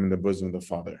 Because I'm in the bosom of the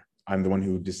Father. I'm the one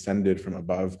who descended from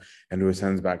above and who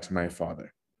ascends back to my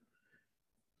Father.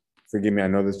 Forgive me, I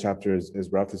know this chapter is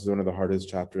rough. This is one of the hardest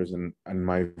chapters in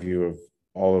my view of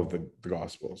all of the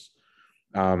Gospels.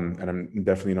 And I'm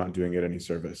definitely not doing it any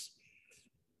service.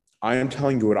 I am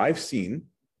telling you what I've seen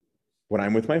when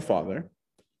I'm with my Father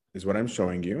is what I'm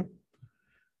showing you.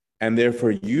 And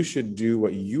therefore you should do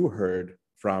what you heard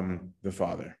from the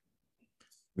Father.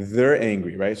 They're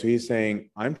angry, right? So he's saying,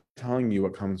 I'm telling you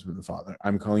what comes from the Father.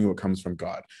 I'm telling you what comes from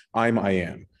God. I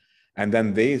am. And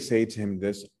then they say to him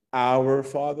this, our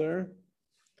Father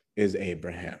is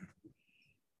Abraham,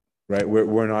 right?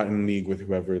 We're not in league with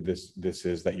whoever this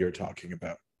is that you're talking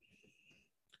about.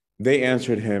 They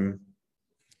answered him,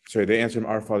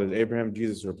 our Father is Abraham.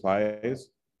 Jesus replies,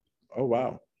 oh,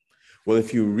 wow. Well,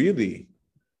 if you really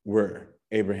were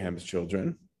Abraham's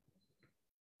children,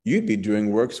 you'd be doing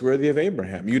works worthy of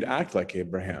Abraham. You'd act like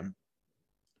Abraham.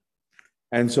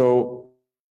 And so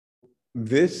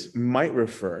this might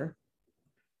refer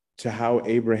to how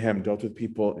Abraham dealt with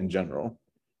people in general,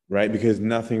 right? Because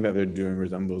nothing that they're doing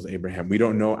resembles Abraham. We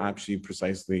don't know actually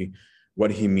precisely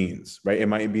what he means, right? It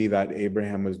might be that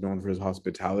Abraham was known for his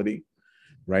hospitality,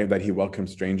 right? That he welcomed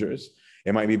strangers.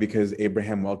 It might be because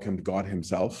Abraham welcomed God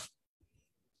himself,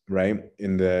 right?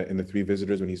 In the three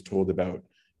visitors when he's told about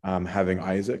having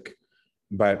Isaac.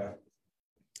 But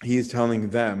he's telling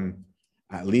them,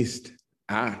 at least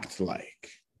act like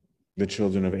the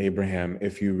children of Abraham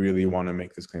if you really want to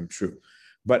make this claim true.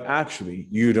 But actually,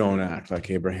 you don't act like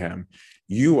Abraham.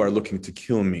 You are looking to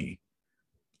kill me.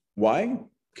 Why?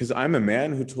 Because I'm a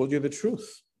man who told you the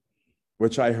truth,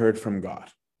 which I heard from God.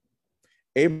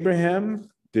 Abraham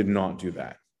did not do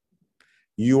that.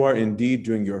 You are indeed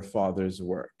doing your father's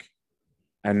work.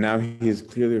 And now he is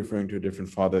clearly referring to a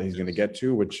different father that he's going to get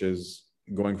to, which is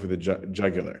going for the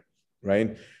jugular,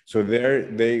 right? So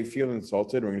they feel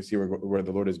insulted. We're going to see where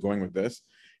the Lord is going with this.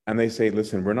 And they say,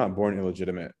 listen, we're not born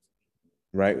illegitimate,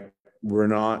 right? We're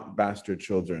not bastard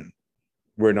children.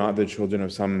 We're not the children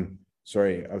of some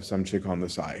chick on the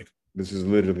side. This is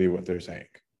literally what they're saying.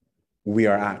 We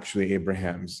are actually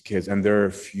Abraham's kids, and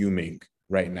they're fuming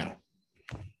right now.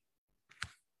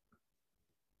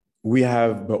 We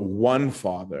have but one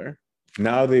father.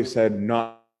 Now they've said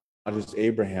not just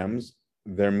Abraham's,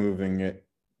 they're moving it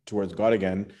towards God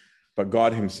again, but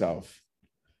God himself.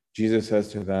 Jesus says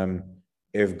to them,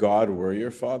 if God were your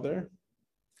father,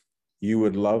 you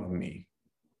would love me,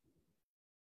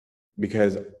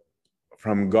 because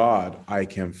from God I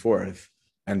came forth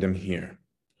and am here.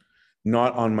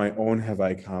 Not on my own have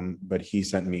I come, but he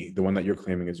sent me, the one that you're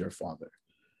claiming is your father,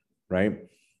 right?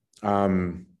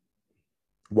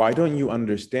 Why don't you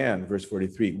understand, verse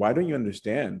 43, why don't you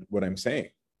understand what I'm saying?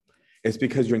 It's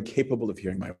because you're incapable of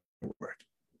hearing my word.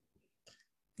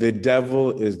 The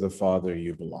devil is the father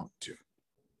you belong to,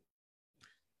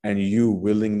 and you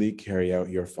willingly carry out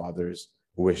your father's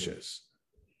wishes.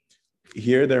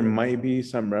 Here, there might be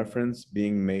some reference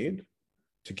being made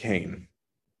to Cain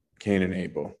and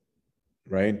Abel,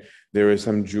 right? There is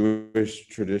some Jewish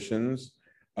traditions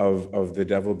of the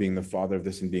devil being the father of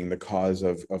this and being the cause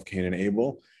of Cain and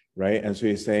Abel, right? And so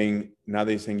he's saying, now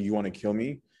that he's saying, you want to kill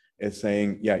me? It's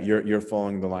saying, yeah, you're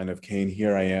following the line of Cain.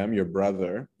 Here I am, your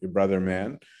brother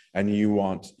man, and you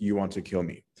want to kill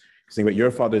me. He's saying, but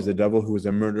your father is the devil, who is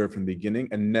a murderer from the beginning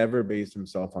and never based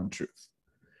himself on truth.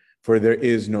 For there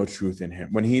is no truth in him.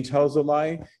 When he tells a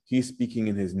lie, he's speaking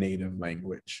in his native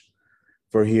language.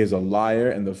 For he is a liar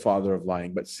and the father of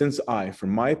lying. But since I, for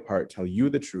my part, tell you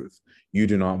the truth, you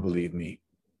do not believe me.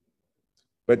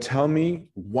 But tell me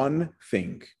one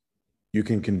thing you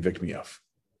can convict me of.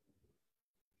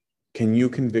 Can you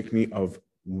convict me of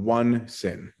one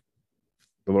sin?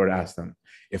 The Lord asked them,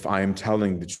 if I am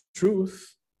telling the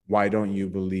truth, why don't you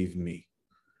believe me?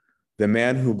 The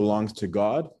man who belongs to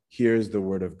God hears the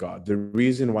word of God. The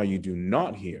reason why you do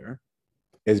not hear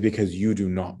is because you do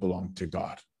not belong to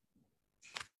God.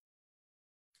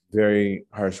 Very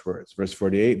harsh words. Verse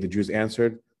 48, the Jews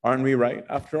answered, aren't we right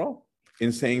after all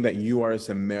in saying that you are a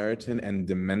Samaritan and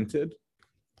demented?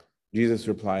 Jesus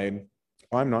replied,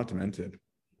 oh, I'm not demented,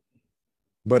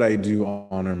 but I do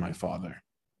honor my Father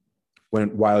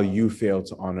while you fail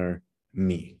to honor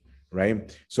me,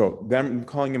 right? So them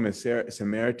calling him a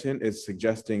Samaritan is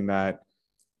suggesting that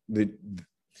the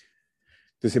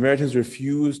Samaritans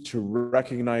refused to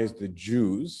recognize the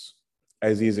Jews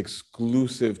as these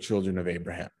exclusive children of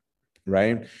Abraham,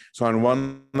 right? So on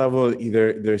one level,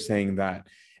 either they're saying that,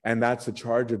 and that's a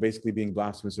charge of basically being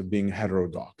blasphemous, of being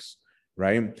heterodox,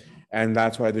 right? And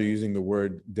that's why they're using the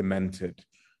word demented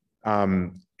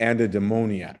and a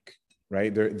demoniac,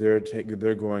 right?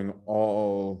 They're going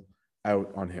all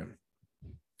out on him.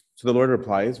 So the Lord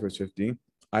replies, verse 50,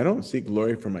 I don't seek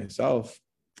glory for myself.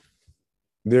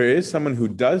 There is someone who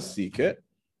does seek it,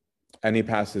 and he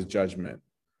passes judgment.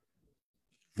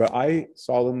 But I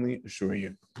solemnly assure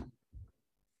you,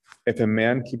 if a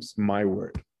man keeps my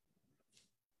word,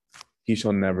 he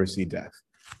shall never see death.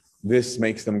 This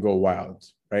makes them go wild,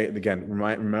 right? Again,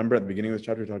 remember at the beginning of this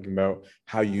chapter, talking about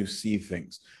how you see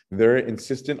things. They're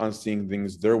insistent on seeing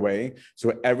things their way.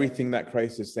 So everything that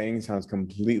Christ is saying sounds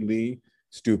completely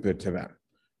stupid to them,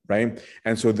 right?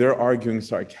 And so they're arguing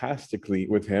sarcastically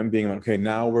with him, being like, okay,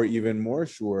 now we're even more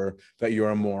sure that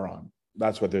you're a moron.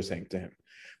 That's what they're saying to him.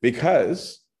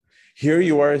 Because here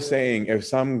you are saying, if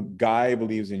some guy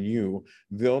believes in you,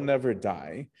 they'll never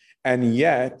die. And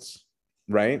yet,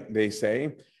 right, they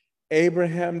say,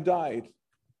 Abraham died.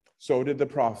 So did the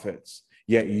prophets.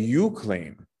 Yet you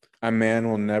claim a man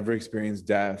will never experience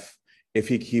death if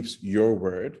he keeps your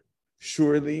word.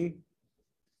 Surely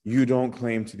you don't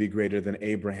claim to be greater than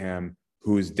Abraham,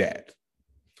 who is dead,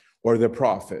 or the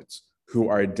prophets who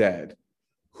are dead.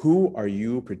 Who are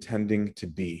you pretending to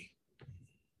be?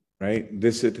 Right?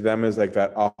 This to them is like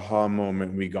that aha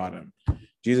moment, we got him.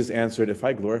 Jesus answered, if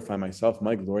I glorify myself,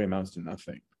 my glory amounts to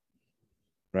nothing.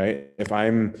 Right? If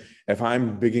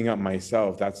I'm bigging up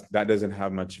myself, that doesn't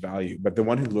have much value. But the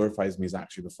one who glorifies me is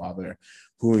actually the Father,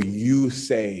 who you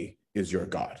say is your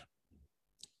God.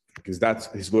 Because that's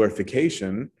his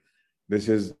glorification. This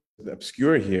is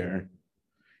obscure here.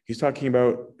 He's talking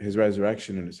about his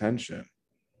resurrection and ascension,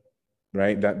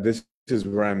 right? That this is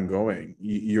where I'm going.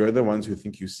 You're the ones who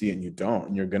think you see it and you don't,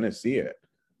 and you're going to see it.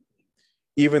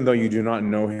 Even though you do not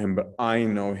know him, but I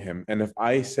know him. And if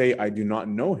I say I do not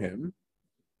know him,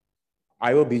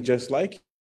 I will be just like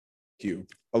you,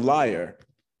 a liar.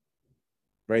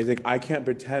 Right? He's like, I can't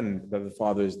pretend that the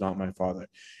Father is not my Father.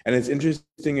 And it's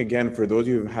interesting, again, for those of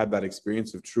you who've had that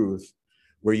experience of truth,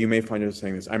 where you may find yourself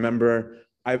saying this. I remember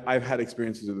I've had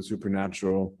experiences of the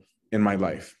supernatural in my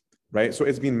life, right? So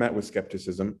it's been met with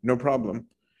skepticism, no problem,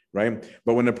 right?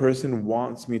 But when a person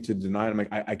wants me to deny it, I'm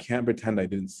like, I can't pretend I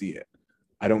didn't see it.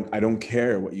 I don't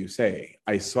care what you say.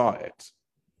 I saw it,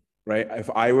 right? If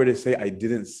I were to say I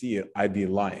didn't see it, I'd be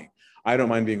lying. I don't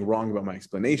mind being wrong about my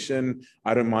explanation.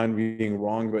 I don't mind being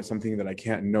wrong about something that I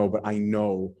can't know, but I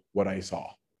know what I saw,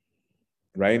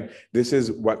 right? This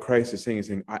is what Christ is saying. He's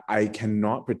saying, I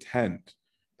cannot pretend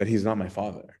that he's not my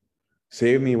Father.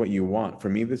 Say of me what you want. For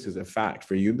me, this is a fact.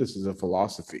 For you, this is a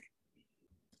philosophy.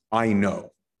 I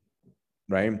know,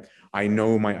 right? I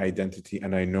know my identity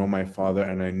and I know my Father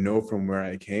and I know from where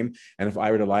I came. And if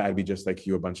I were to lie, I'd be just like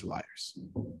you, a bunch of liars.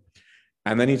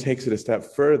 And then he takes it a step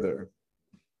further.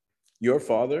 Your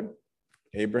father,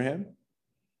 Abraham,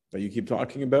 that you keep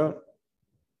talking about,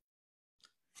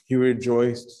 he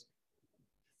rejoiced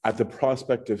at the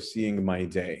prospect of seeing my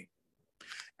day.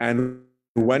 And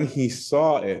when he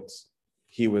saw it,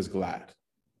 he was glad.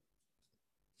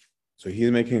 So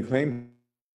he's making a claim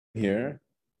here.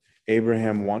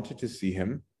 Abraham wanted to see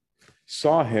him,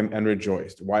 saw him, and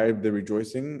rejoiced. Why are they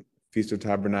rejoicing? Feast of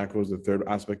Tabernacles, the third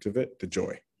aspect of it, the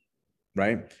joy,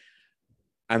 right?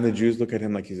 And the Jews look at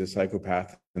him like he's a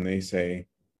psychopath, and they say,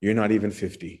 you're not even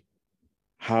 50.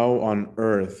 How on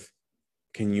earth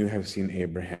can you have seen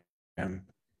Abraham?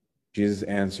 Jesus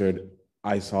answered,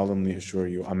 I solemnly assure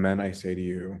you, amen, I say to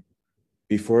you,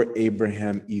 before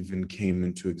Abraham even came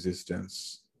into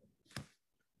existence,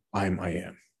 I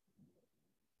am.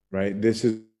 Right? This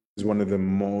is one of the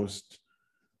most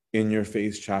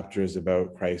in-your-face chapters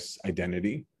about Christ's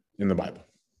identity in the Bible,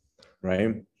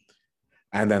 right?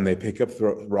 And then they pick up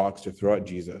rocks to throw at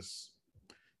Jesus,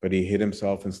 but he hid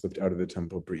himself and slipped out of the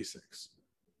temple precincts.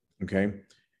 Okay?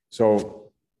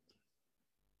 So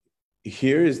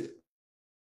here's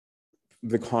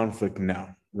the conflict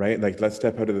now, right? Like, let's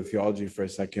step out of the theology for a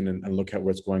second and look at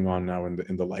what's going on now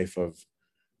in the life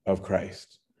of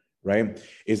Christ, right?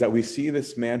 Is that we see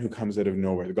this man who comes out of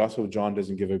nowhere. The Gospel of John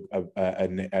doesn't give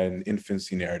an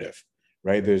infancy narrative,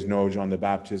 right? There's no John the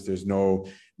Baptist, there's no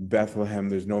Bethlehem,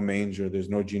 there's no manger, there's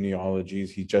no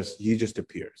genealogies. He just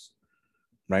appears,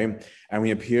 right? And when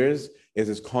he appears, is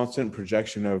this constant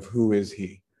projection of who is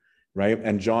he, right?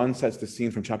 And John sets the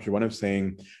scene from chapter 1 of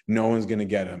saying, no one's going to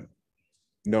get him.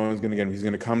 No one's going to get him. He's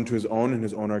going to come to his own, and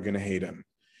his own are going to hate him.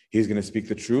 He's going to speak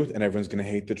the truth, and everyone's going to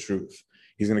hate the truth.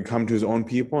 He's going to come to his own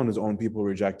people, and his own people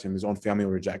reject him. His own family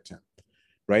will reject him,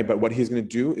 right? But what he's going to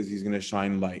do is he's going to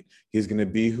shine light. He's going to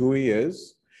be who he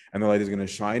is, and the light is going to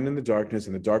shine in the darkness,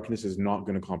 and the darkness is not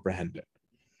going to comprehend it.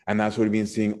 And that's what we've been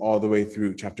seeing all the way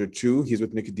through chapter 2. He's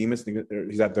with Nicodemus.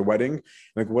 He's at the wedding.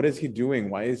 Like, what is he doing?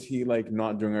 Why is he like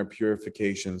not doing our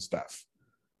purification stuff?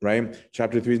 Right?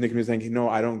 Chapter 3 is Nicodemus saying, no,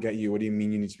 I don't get you. What do you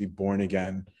mean you need to be born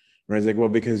again? Right? He's like, well,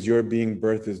 because your being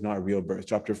birth is not real birth.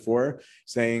 Chapter 4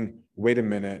 saying, wait a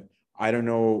minute. I don't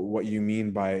know what you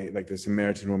mean by like the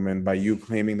Samaritan woman, by you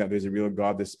claiming that there's a real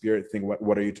God, the spirit thing.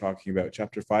 What are you talking about?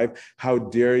 Chapter 5, how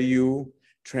dare you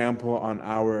trample on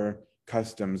our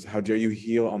customs? How dare you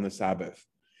heal on the Sabbath?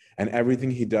 And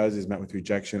everything he does is met with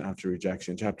rejection after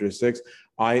rejection. Chapter 6,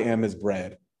 I am his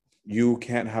bread. You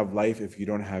can't have life if you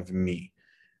don't have me,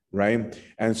 right?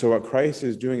 And so what Christ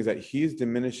is doing is that he's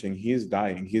diminishing, he's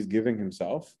dying, he's giving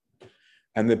himself.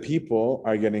 And the people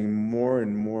are getting more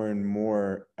and more and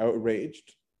more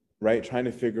outraged, right? Trying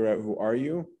to figure out, who are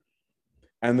you?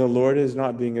 And the Lord is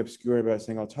not being obscure about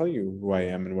saying, I'll tell you who I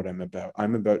am and what I'm about.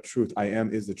 I'm about truth. I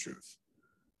am is the truth.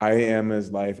 I am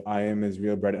his life. I am his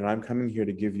real bread. And I'm coming here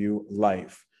to give you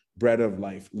life, bread of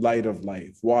life, light of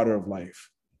life, water of life,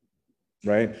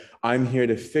 right? I'm here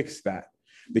to fix that.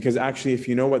 Because actually, if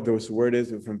you know what this word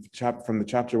is from the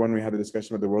chapter 1, we had the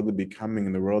discussion about the world of becoming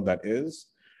and the world that is.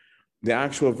 The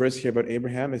actual verse here about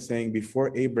Abraham is saying,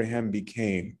 before Abraham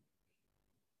became,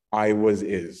 I was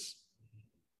is,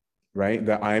 right?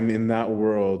 That I'm in that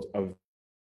world of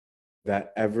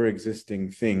that ever-existing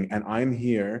thing, and I'm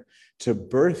here to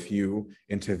birth you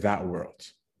into that world.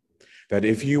 That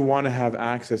if you want to have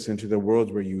access into the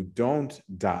world where you don't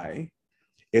die,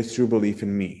 it's through belief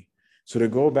in me. So to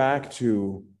go back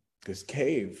to this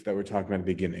cave that we're talking about at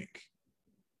the beginning,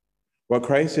 what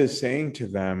Christ is saying to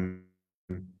them,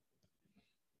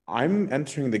 I'm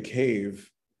entering the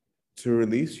cave to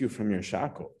release you from your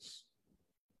shackles,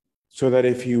 so that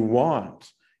if you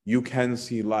want, you can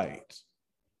see light.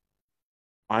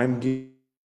 I'm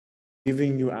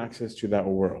giving you access to that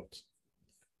world.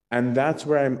 And that's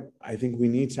where I think we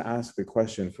need to ask the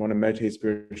question, if you want to meditate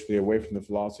spiritually away from the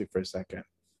philosophy for a second.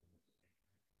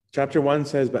 Chapter 1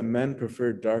 says, but men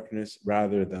prefer darkness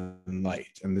rather than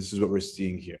light. And this is what we're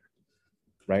seeing here,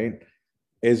 right?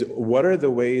 Is what are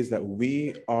the ways that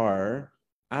we are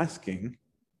asking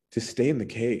to stay in the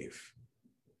cave?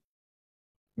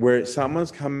 Where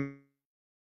someone's coming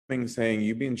saying,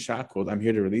 you've been shackled, I'm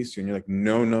here to release you. And you're like,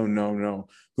 no, no, no, no.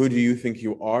 Who do you think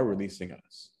you are releasing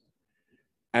us?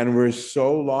 And we're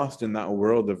so lost in that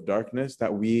world of darkness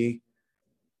that we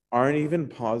aren't even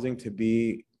pausing to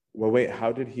be, well, wait,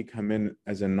 how did he come in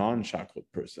as a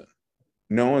non-shackled person?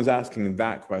 No one's asking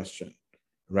that question,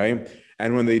 right?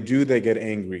 And when they do, they get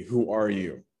angry. Who are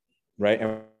you, right?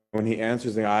 And when he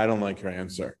answers, they, I don't like your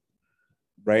answer,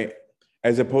 right?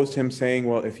 As opposed to him saying,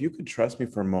 well, if you could trust me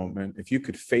for a moment, if you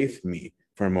could faith me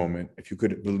for a moment, if you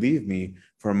could believe me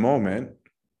for a moment,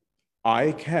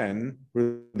 I can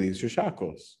release your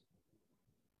shackles.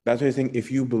 That's why he's saying,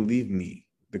 if you believe me.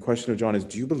 The question of John is,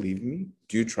 do you believe me?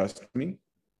 Do you trust me?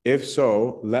 If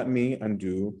so, let me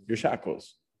undo your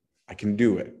shackles. I can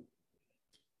do it.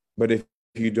 But if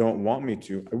you don't want me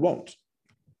to, I won't,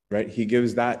 right? He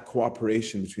gives that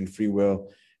cooperation between free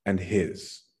will and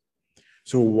his.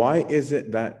 So why is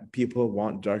it that people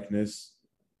want darkness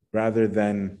rather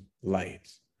than light?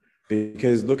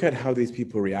 Because look at how these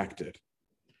people reacted.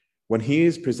 When he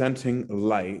is presenting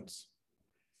light,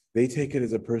 they take it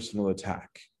as a personal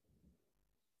attack.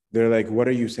 They're like, what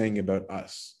are you saying about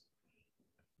us?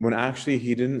 When actually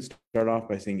he didn't start off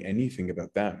by saying anything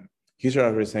about them. He started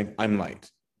off by saying, I'm light.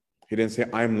 He didn't say,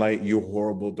 I'm light, you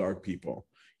horrible dark people.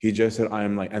 He just said, I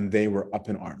am light. And they were up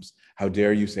in arms. How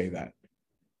dare you say that?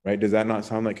 Right? Does that not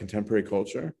sound like contemporary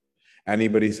culture?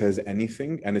 Anybody says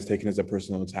anything and it's taken as a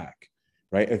personal attack,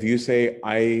 right? If you say,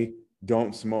 I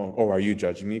don't smoke, oh, are you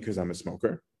judging me because I'm a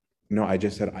smoker? No, I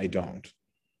just said I don't,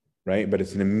 right? But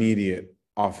it's an immediate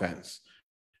offense,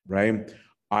 right?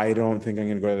 I don't think I'm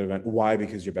going to go to the event. Why?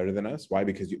 Because you're better than us? Why?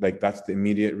 Because you, like, that's the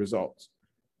immediate result.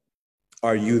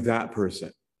 Are you that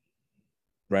person?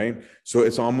 Right? So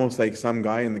it's almost like some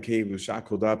guy in the cave who's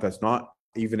shackled up that's not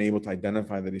even able to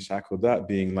identify that he's shackled up,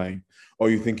 being like, oh,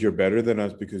 you think you're better than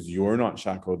us because you're not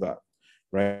shackled up,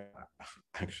 right?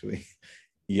 Actually,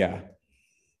 yeah.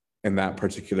 in that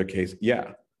particular case,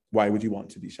 yeah, why would you want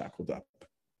to be shackled up?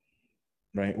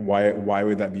 Right? Why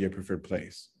would that be your preferred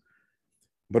place?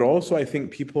 But also, I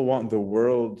think people want the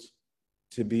world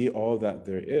to be all that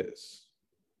there is.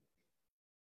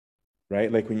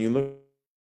 Right? Like when you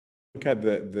look at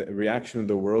the reaction of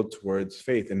the world towards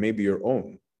faith, and maybe your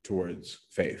own towards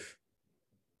faith,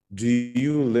 do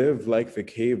you live like the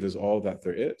cave is all that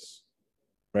there is?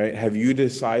 Right? Have you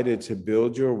decided to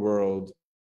build your world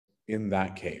in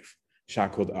that cave,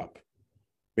 shackled up?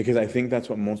 Because I think that's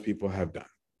what most people have done.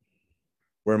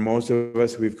 Where most of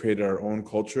us, we've created our own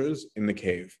cultures in the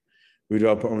cave. We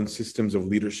developed our own systems of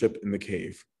leadership in the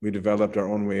cave. We developed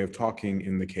our own way of talking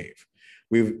in the cave.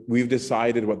 We've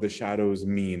decided what the shadows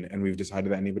mean, and we've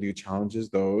decided that anybody who challenges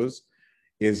those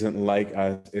isn't like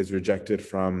us, is rejected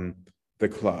from the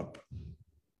club.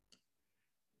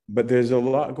 But there's a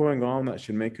lot going on that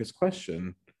should make us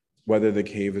question whether the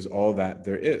cave is all that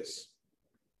there is.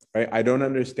 Right? I don't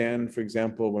understand, for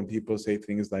example, when people say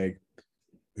things like,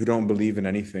 who don't believe in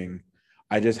anything,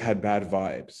 I just had bad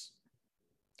vibes.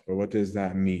 Or what does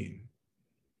that mean?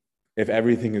 If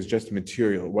everything is just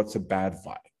material, what's a bad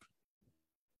vibe?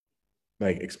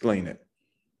 Like, explain it,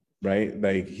 right?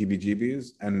 Like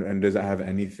heebie-jeebies, and does that have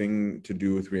anything to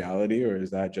do with reality, or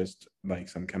is that just like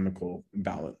some chemical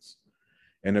balance?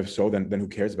 And if so, then who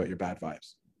cares about your bad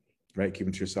vibes, right? Keep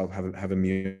them to yourself, have a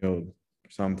meal,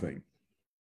 something.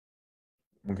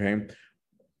 Okay,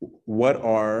 what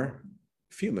are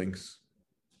feelings?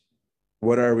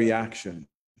 What are reactions?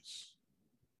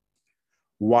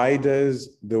 Why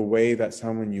does the way that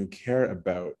someone you care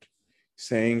about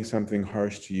saying something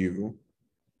harsh to you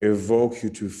evoke you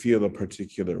to feel a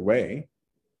particular way,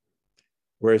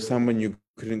 whereas someone you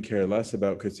couldn't care less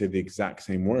about could say the exact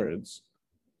same words,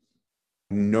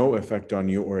 no effect on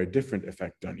you or a different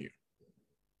effect on you?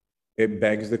 It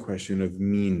begs the question of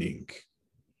meaning,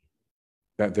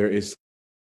 that there is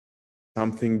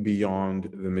something beyond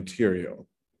the material.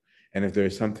 And if there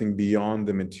is something beyond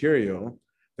the material,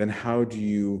 then how do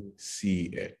you see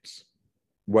it?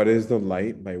 What is the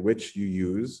light by which you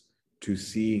use to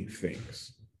see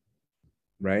things,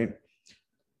 right?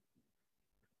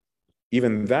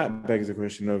 Even that begs the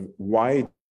question of, why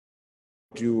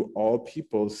do all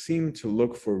people seem to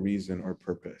look for reason or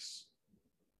purpose,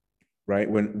 right?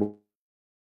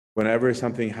 Whenever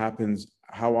something happens,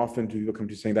 how often do people come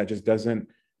to saying that just doesn't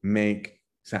make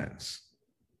sense,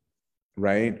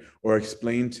 right? Or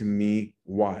explain to me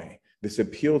why. This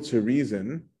appeal to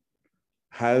reason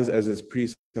has as its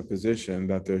presupposition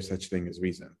that there's such thing as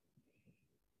reason,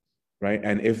 right?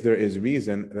 And if there is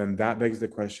reason, then that begs the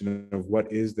question of,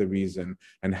 what is the reason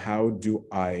and how do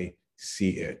I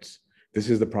see it? This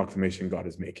is the proclamation God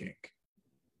is making.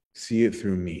 See it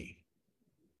through me,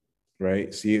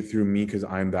 right? See it through me, because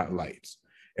I'm that light.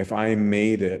 If I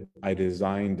made it, I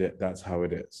designed it, that's how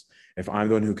it is. If I'm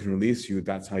the one who can release you,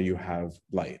 that's how you have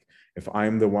light. If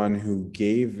I'm the one who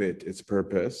gave it its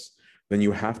purpose, then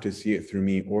you have to see it through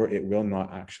me, or it will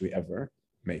not actually ever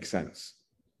make sense.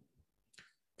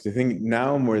 Because I think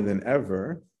now more than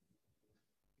ever,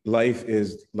 life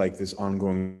is like this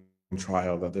ongoing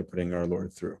trial that they're putting our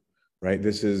Lord through, right?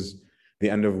 This is the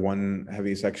end of one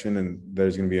heavy section, and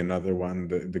there's going to be another one.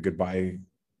 The goodbye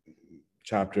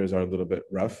chapters are a little bit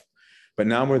rough, but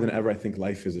now more than ever, I think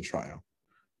life is a trial,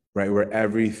 right? Where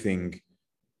everything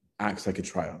acts like a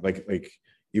trial. Like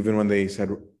even when they said,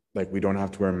 like, we don't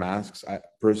have to wear masks, I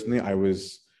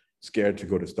was scared to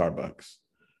go to Starbucks.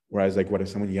 Whereas, like, what if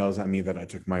someone yells at me that I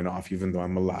took mine off, even though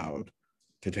I'm allowed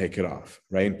to take it off,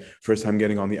 right? First time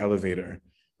getting on the elevator,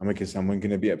 I'm like, is someone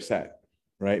going to be upset,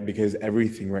 right? Because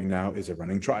everything right now is a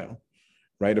running trial,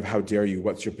 right? Of how dare you,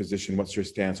 what's your position, what's your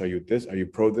stance? Are you this, are you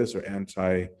pro this or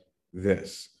anti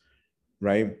this,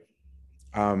 right?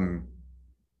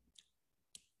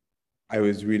 I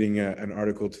was reading an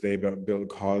article today about Bill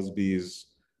Cosby's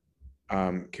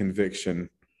conviction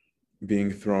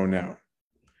being thrown out.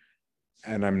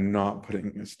 And I'm not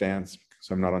putting a stance,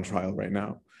 so I'm not on trial right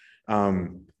now.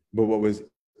 But what was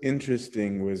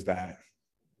interesting was that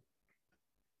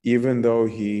even though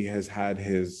he has had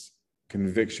his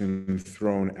conviction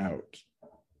thrown out,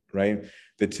 right?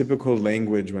 The typical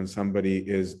language when somebody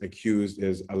is accused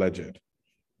is alleged,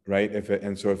 right?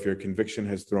 And so if your conviction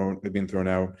has been thrown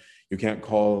out, you can't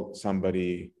call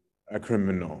somebody a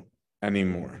criminal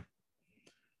anymore.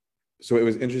 So it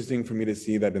was interesting for me to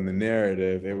see that in the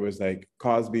narrative, it was like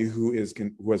Cosby, who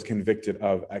was convicted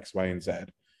of X, Y, and Z,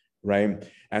 right?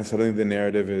 And suddenly the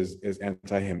narrative is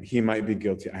anti him. He might be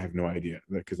guilty. I have no idea,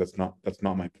 because that's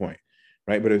not my point,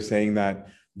 right? But it was saying that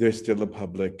there's still a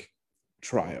public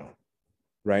trial,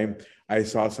 right? I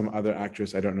saw some other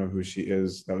actress, I don't know who she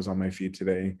is, that was on my feed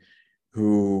today,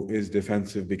 who is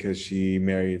defensive because she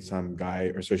married some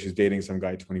guy, or so she's dating some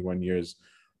guy 21 years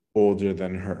older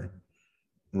than her,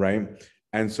 right?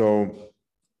 And so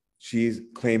she's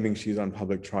claiming she's on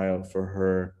public trial for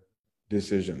her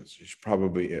decisions. She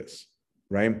probably is,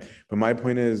 right? But my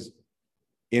point is,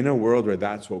 in a world where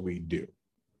that's what we do,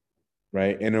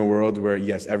 right? In a world where,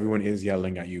 yes, everyone is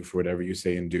yelling at you for whatever you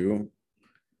say and do,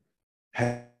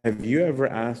 have you ever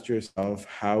asked yourself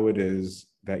how it is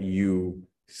that you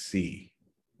see?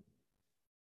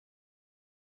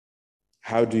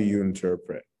 How do you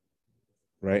interpret,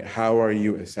 right? How are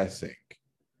you assessing,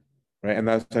 right? And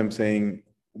that's what I'm saying.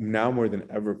 Now more than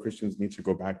ever, Christians need to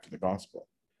go back to the gospel.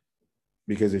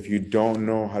 Because if you don't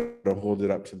know how to hold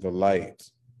it up to the light,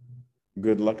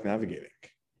 good luck navigating,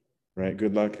 right?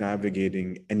 Good luck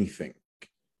navigating anything,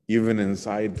 even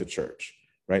inside the church,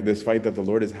 right? This fight that the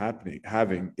Lord is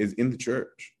having is in the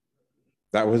church.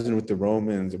 That wasn't with the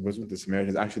Romans, it wasn't with the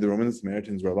Samaritans. Actually, the Romans and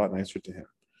Samaritans were a lot nicer to him,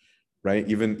 right?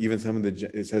 Even some of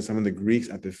it says some of the Greeks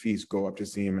at the feast go up to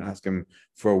see him and ask him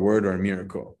for a word or a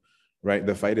miracle, right?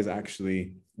 The fight is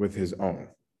actually with his own.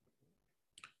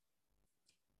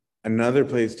 Another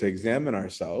place to examine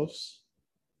ourselves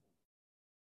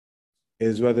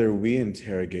is whether we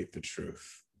interrogate the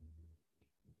truth,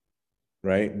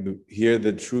 right? Here,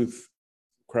 the truth,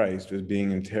 Christ, is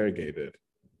being interrogated.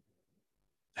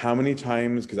 How many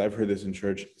times, because I've heard this in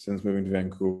church since moving to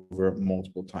Vancouver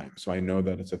multiple times, so I know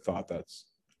that it's a thought that's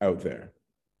out there.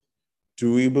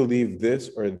 Do we believe this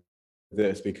or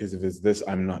this? Because if it's this,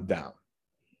 I'm not down.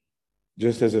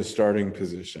 Just as a starting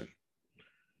position.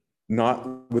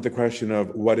 Not with the question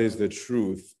of what is the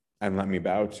truth and let me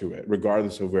bow to it,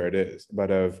 regardless of where it is, but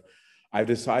of I've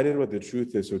decided what the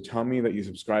truth is, so tell me that you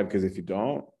subscribe, because if you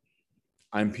don't,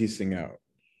 I'm piecing out,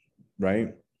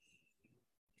 right?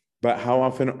 But how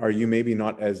often are you maybe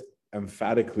not as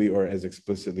emphatically or as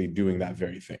explicitly doing that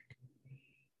very thing,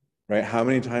 right? How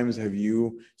many times have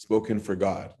you spoken for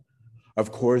God?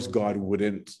 Of course, God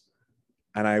wouldn't.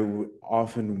 And I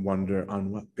often wonder,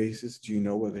 on what basis do you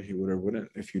know whether he would or wouldn't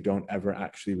if you don't ever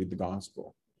actually read the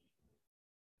gospel?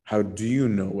 How do you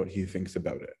know what he thinks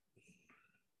about it?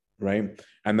 Right?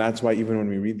 And that's why even when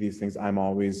we read these things, I'm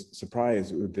always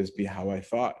surprised, would this be how I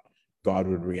thought God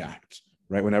would react?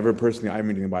 Right? Whenever personally I'm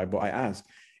reading the Bible, I ask,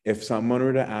 if someone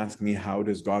were to ask me, how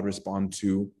does God respond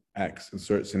to X,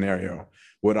 insert scenario,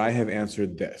 would I have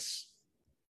answered this?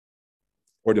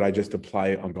 Or did I just apply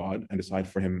it on God and decide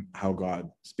for him how God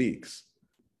speaks,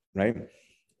 right?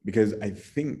 Because I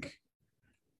think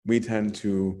we tend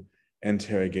to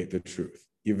interrogate the truth,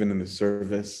 even in the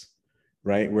service,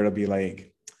 right? Where it'll be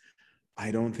like,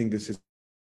 I don't think this is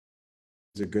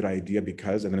a good idea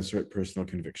because, and then assert personal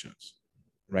convictions,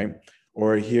 right?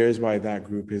 Or here's why that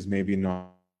group is maybe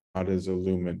not as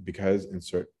illumined because,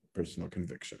 insert personal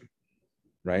conviction,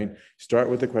 right? Start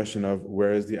with the question of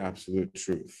where is the absolute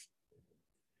truth?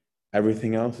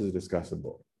 Everything else is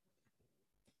discussable.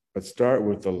 But start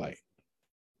with the light,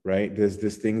 right? There's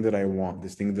this thing that I want,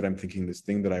 this thing that I'm thinking, this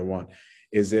thing that I want.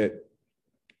 Is it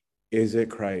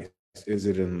Christ? Is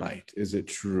it in light? Is it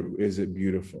true? Is it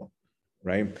beautiful,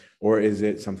 right? Or is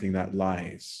it something that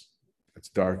lies? It's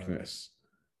darkness,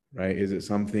 right? Is it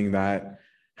something that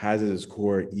has at its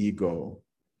core ego,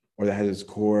 or that has its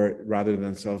core rather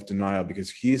than self-denial? Because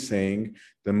he's saying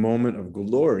the moment of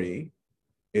glory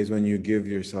is when you give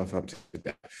yourself up to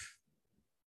death.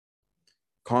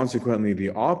 Consequently, the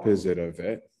opposite of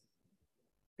it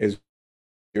is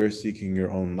you're seeking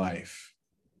your own life,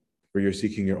 or you're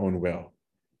seeking your own will,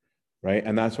 right?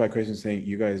 And that's why Christ is saying,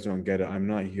 you guys don't get it. I'm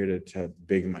not here to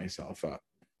big myself up.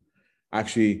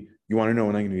 Actually, you want to know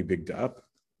when I'm going to be bigged up?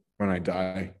 When I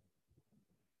die.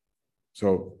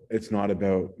 So it's not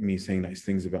about me saying nice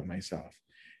things about myself.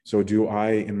 So do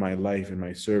I, in my life, in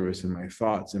my service, in my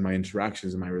thoughts, in my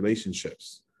interactions, in my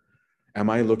relationships, am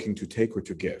I looking to take or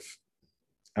to give?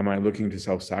 Am I looking to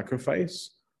self-sacrifice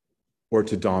or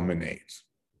to dominate?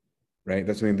 Right?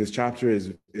 That's why this chapter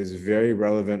is very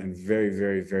relevant and very,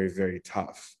 very, very, very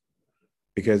tough,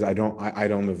 because I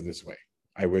don't live this way.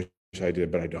 I wish I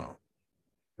did, but I don't.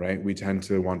 Right? We tend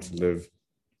to want to live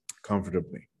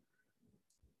comfortably.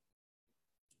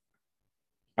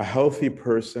 A healthy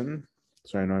person,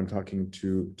 sorry, I know I'm talking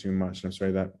too much. I'm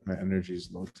sorry that my energy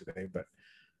is low today, but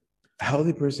a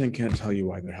healthy person can't tell you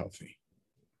why they're healthy.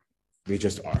 They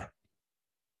just are.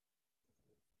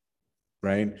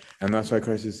 Right? And that's why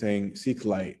Christ is saying, seek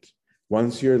light.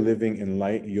 Once you're living in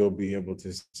light, you'll be able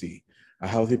to see. A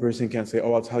healthy person can't say,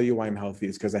 oh, I'll tell you why I'm healthy.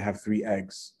 It's because I have 3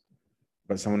 eggs,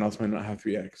 but someone else might not have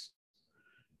 3 eggs,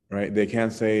 right? They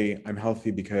can't say I'm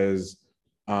healthy because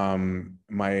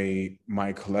my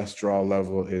cholesterol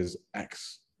level is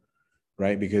X,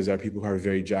 right? Because there are people who are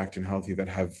very jacked and healthy that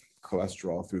have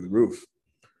cholesterol through the roof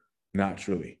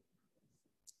naturally.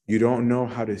 You don't know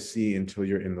how to see until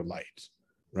you're in the light,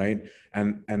 right?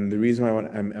 And the reason why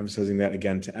I'm emphasizing that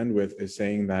again to end with is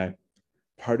saying that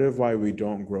part of why we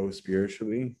don't grow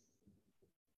spiritually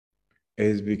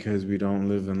is because we don't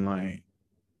live in light.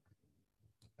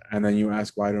 And then you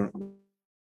ask why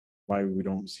we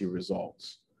don't see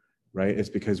results, right? It's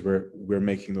because we're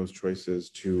making those choices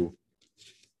to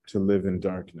live in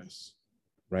darkness,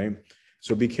 right?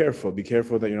 So be careful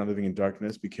that you're not living in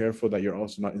darkness. Be careful that you're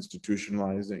also not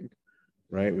institutionalizing,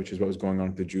 right? Which is what was going on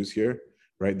with the Jews here,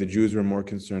 right? The Jews were more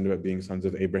concerned about being sons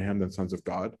of Abraham than sons of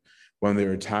God. When they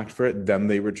were attacked for it, then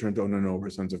they returned to, oh, no,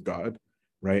 we're sons of God,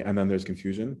 right? And then there's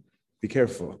confusion. Be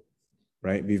careful,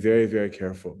 right? Be very, very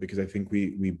careful, because I think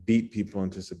we beat people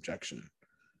into subjection,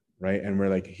 right? And we're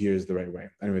like, here's the right way.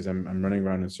 Anyways, I'm running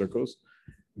around in circles,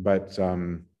 but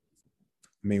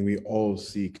may we all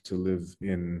seek to live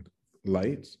in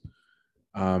light.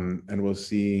 And we'll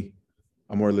see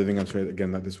a more living. I'm sorry,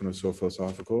 again, that this one was so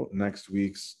philosophical. Next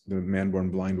week's The Man Born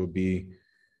Blind will be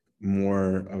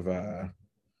more of a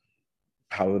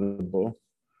palatable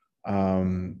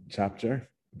chapter,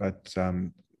 but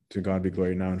to God be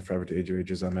glory now and forever to age of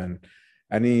ages. Amen.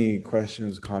 Any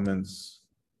questions, comments,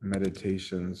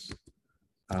 meditations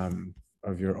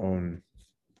of your own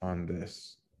on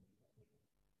this?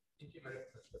 I think you might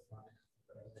have touched upon it,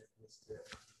 but I missed it.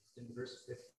 In verse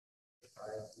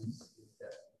 55, we see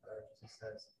that Jesus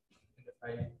says, "And if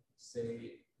I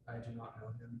say I do not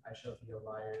know him, I shall be a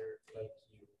liar like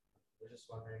you." We're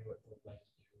just wondering what the like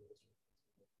you is.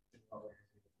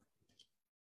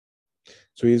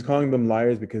 So he's calling them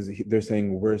liars because they're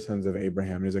saying we're sons of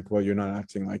Abraham. And he's like, well, you're not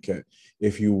acting like it.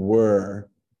 If you were,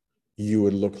 you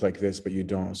would look like this, but you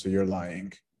don't. So you're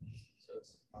lying.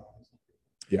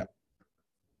 Yeah.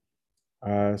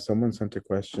 Someone sent a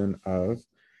question of,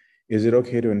 is it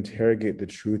okay to interrogate the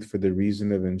truth for the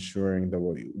reason of ensuring that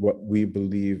what we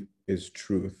believe is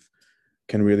truth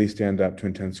can really stand up to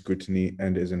intense scrutiny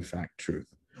and is in fact truth?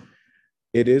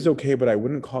 It is okay, but I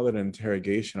wouldn't call it an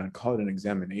interrogation. I'd call it an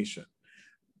examination.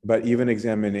 But even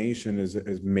examination is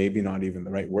maybe not even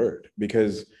the right word,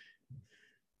 because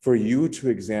for you to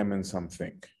examine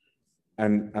something,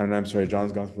 and I'm sorry,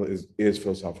 John's gospel is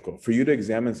philosophical. For you to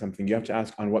examine something, you have to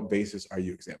ask, on what basis are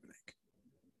you examining,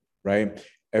 right?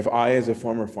 If I, as a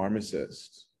former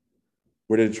pharmacist,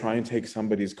 were to try and take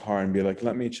somebody's car and be like,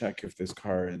 let me check if this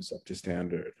car is up to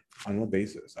standard, on what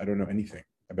basis? I don't know anything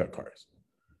about cars,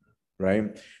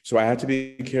 right? So I had to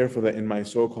be careful that in my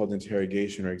so-called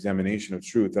interrogation or examination of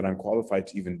truth, that I'm qualified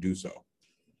to even do so,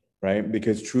 right?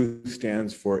 Because truth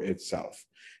stands for itself.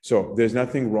 So there's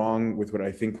nothing wrong with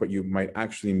what you might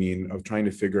actually mean of trying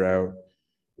to figure out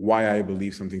why I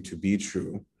believe something to be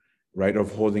true, right?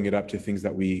 Of holding it up to things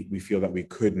that we feel that we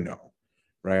could know,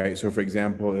 right? So for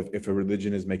example, if a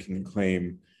religion is making a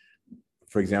claim,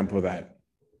 for example, that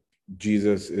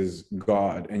Jesus is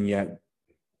God, and yet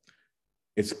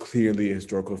it's clearly a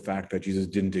historical fact that Jesus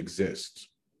didn't exist,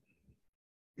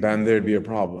 then there'd be a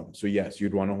problem. So yes,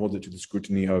 you'd want to hold it to the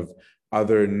scrutiny of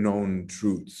other known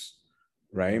truths,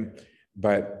 right?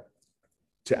 But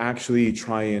to actually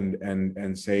try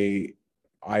and say,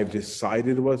 I've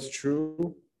decided what's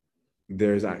true,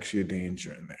 there's actually a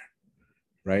danger in there,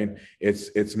 right?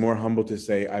 It's more humble to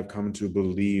say, I've come to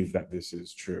believe that this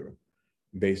is true,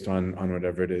 based on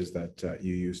whatever it is that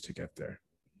you use to get there.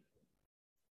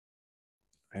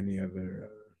 Any other?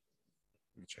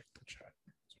 Let me check the chat.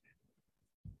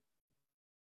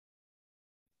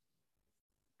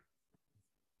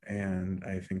 And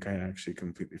I think I actually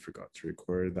completely forgot to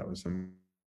record. That was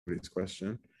somebody's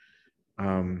question,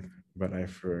 but I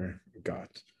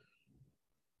forgot.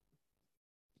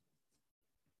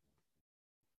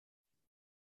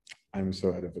 I'm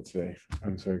so out of it today.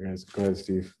 I'm sorry, guys. Go ahead,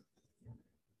 Steve.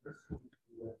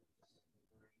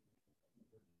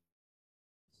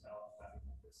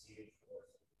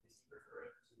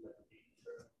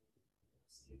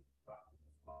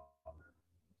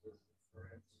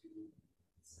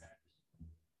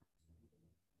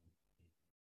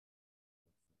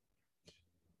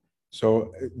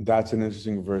 So that's an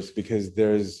interesting verse, because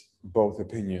there's both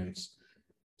opinions.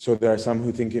 So there are some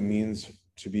who think it means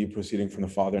to be proceeding from the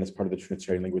Father, and it's part of the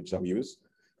Trinitarian language that we use.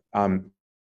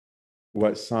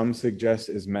 What some suggest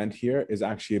is meant here is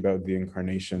actually about the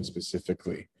incarnation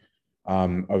specifically,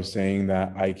 of saying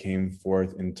that I came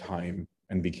forth in time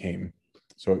and became.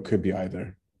 So it could be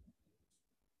either.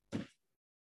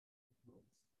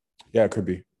 Yeah, it could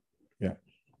be. Yeah.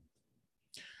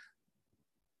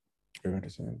 You're about to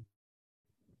say it.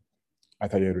 I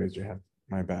thought you had raised your hand.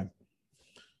 My bad.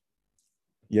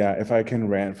 Yeah, if I can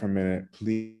rant for a minute,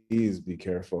 please be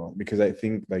careful, because I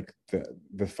think like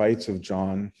the fights of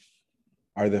John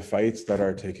are the fights that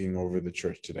are taking over the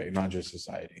church today, not just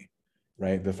society,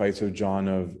 right? The fights of John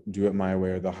of do it my way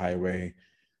or the highway,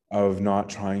 of not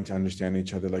trying to understand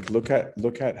each other. Like look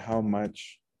at how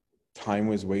much time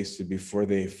was wasted before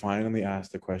they finally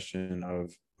asked the question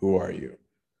of who are you?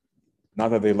 Not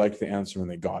that they liked the answer when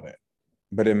they got it,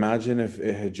 but imagine if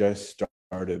it had just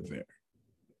started there,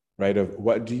 right? Of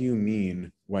what do you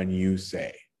mean when you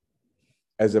say,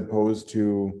 as opposed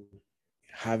to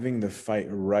having the fight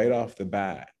right off the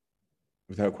bat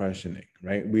without questioning,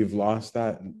 right? We've lost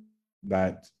that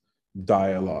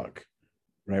dialogue,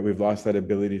 right? We've lost that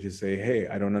ability to say, hey,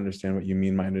 I don't understand what you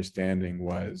mean. My understanding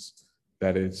was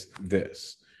that it's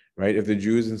this, right? If the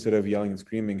Jews, instead of yelling and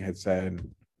screaming, had said,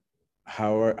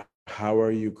 how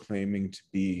are you claiming to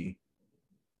be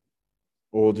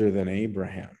older than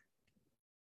Abraham?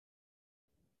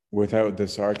 Without the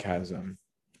sarcasm,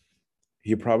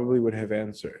 he probably would have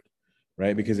answered,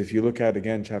 right? Because if you look at,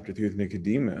 again, chapter 3 with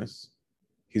Nicodemus,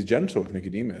 he's gentle with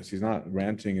Nicodemus. He's not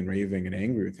ranting and raving and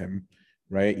angry with him,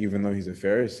 right? Even though he's a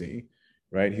Pharisee,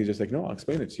 right? He's just like, no, I'll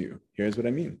explain it to you. Here's what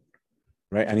I mean,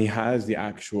 right? And he has the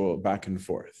actual back and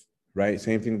forth, right?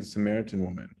 Same thing with the Samaritan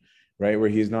woman, right? Where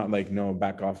he's not like, no,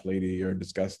 back off, lady, you're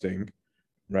disgusting,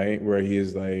 right? Where he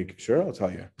is like, sure, I'll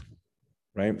tell you,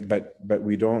 right? But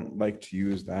we don't like to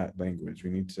use that language. We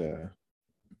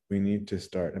need to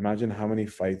start. Imagine how many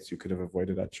fights you could have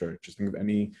avoided at church. Just think of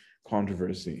any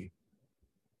controversy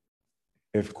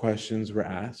if questions were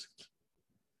asked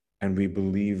and we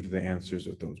believed the answers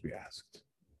of those we asked.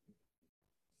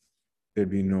 There'd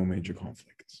be no major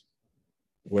conflicts.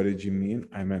 What did you mean?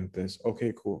 I meant this.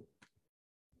 Okay, cool.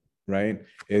 Right?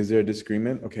 Is there a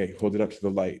disagreement? Okay, hold it up to the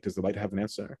light. Does the light have an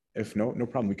answer? If no, no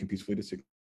problem. We can peacefully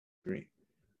disagree.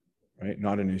 Right?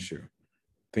 Not an issue.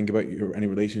 Think about any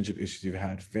relationship issues you've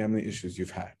had, family issues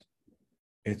you've had.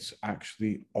 It's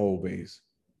actually always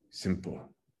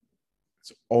simple.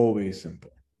 It's always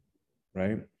simple,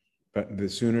 right? But the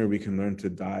sooner we can learn to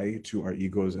die to our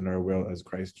egos and our will, as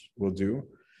Christ will do,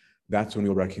 that's when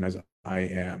we'll recognize I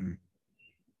am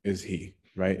is he,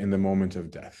 right? In the moment of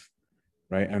death,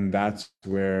 right? And that's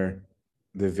where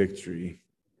the victory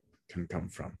can come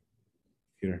from.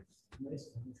 Peter. Nice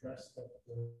contrast that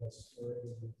the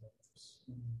story with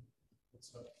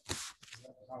what's up. Is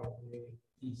that how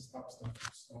he stops them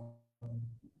from stoning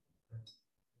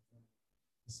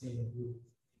the same group,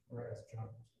 whereas John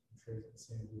portrays the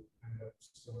same group end up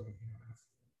stoning him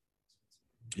after.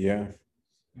 Yeah.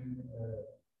 And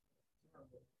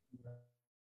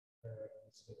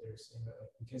so they're saying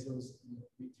that because it was in the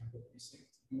temple precinct,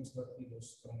 most likely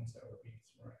those stones that were being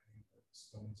thrown, the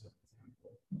stones of the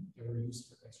temple, they were used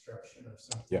for construction, or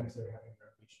sometimes they're having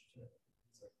renovation to it.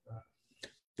 Things like that.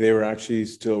 They were actually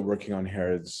still working on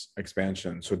Herod's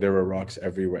expansion, so there were rocks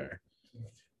everywhere.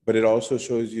 But it also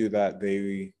shows you that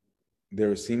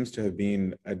there seems to have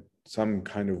been some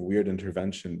kind of weird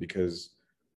intervention, because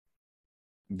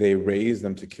they raise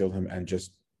them to kill him and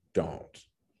just don't,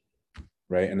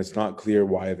 right? And it's not clear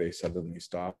why they suddenly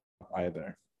stop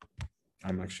either.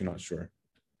 I'm actually not sure.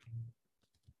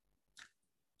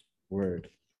 Word.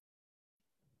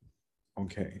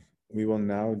 Okay, we will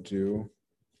now do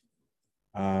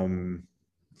the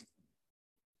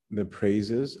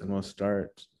praises, and we'll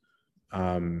start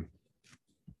the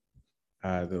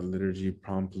liturgy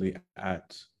promptly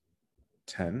at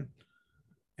 10.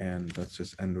 And let's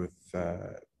just end with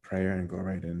prayer and go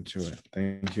right into it.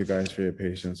 Thank you guys for your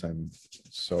patience. I'm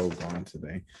so gone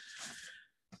today.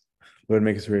 Lord,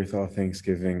 make us ready with all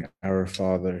thanksgiving. Our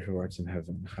Father, who art in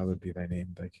heaven, hallowed be thy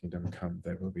name. Thy kingdom come,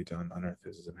 thy will be done on earth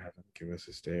as it is in heaven. Give us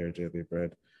this day our daily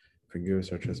bread. Forgive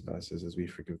us our trespasses as we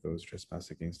forgive those who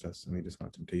trespass against us. And lead us not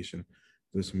into temptation.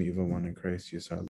 Deliver us from the evil one, in Christ Jesus our Lord.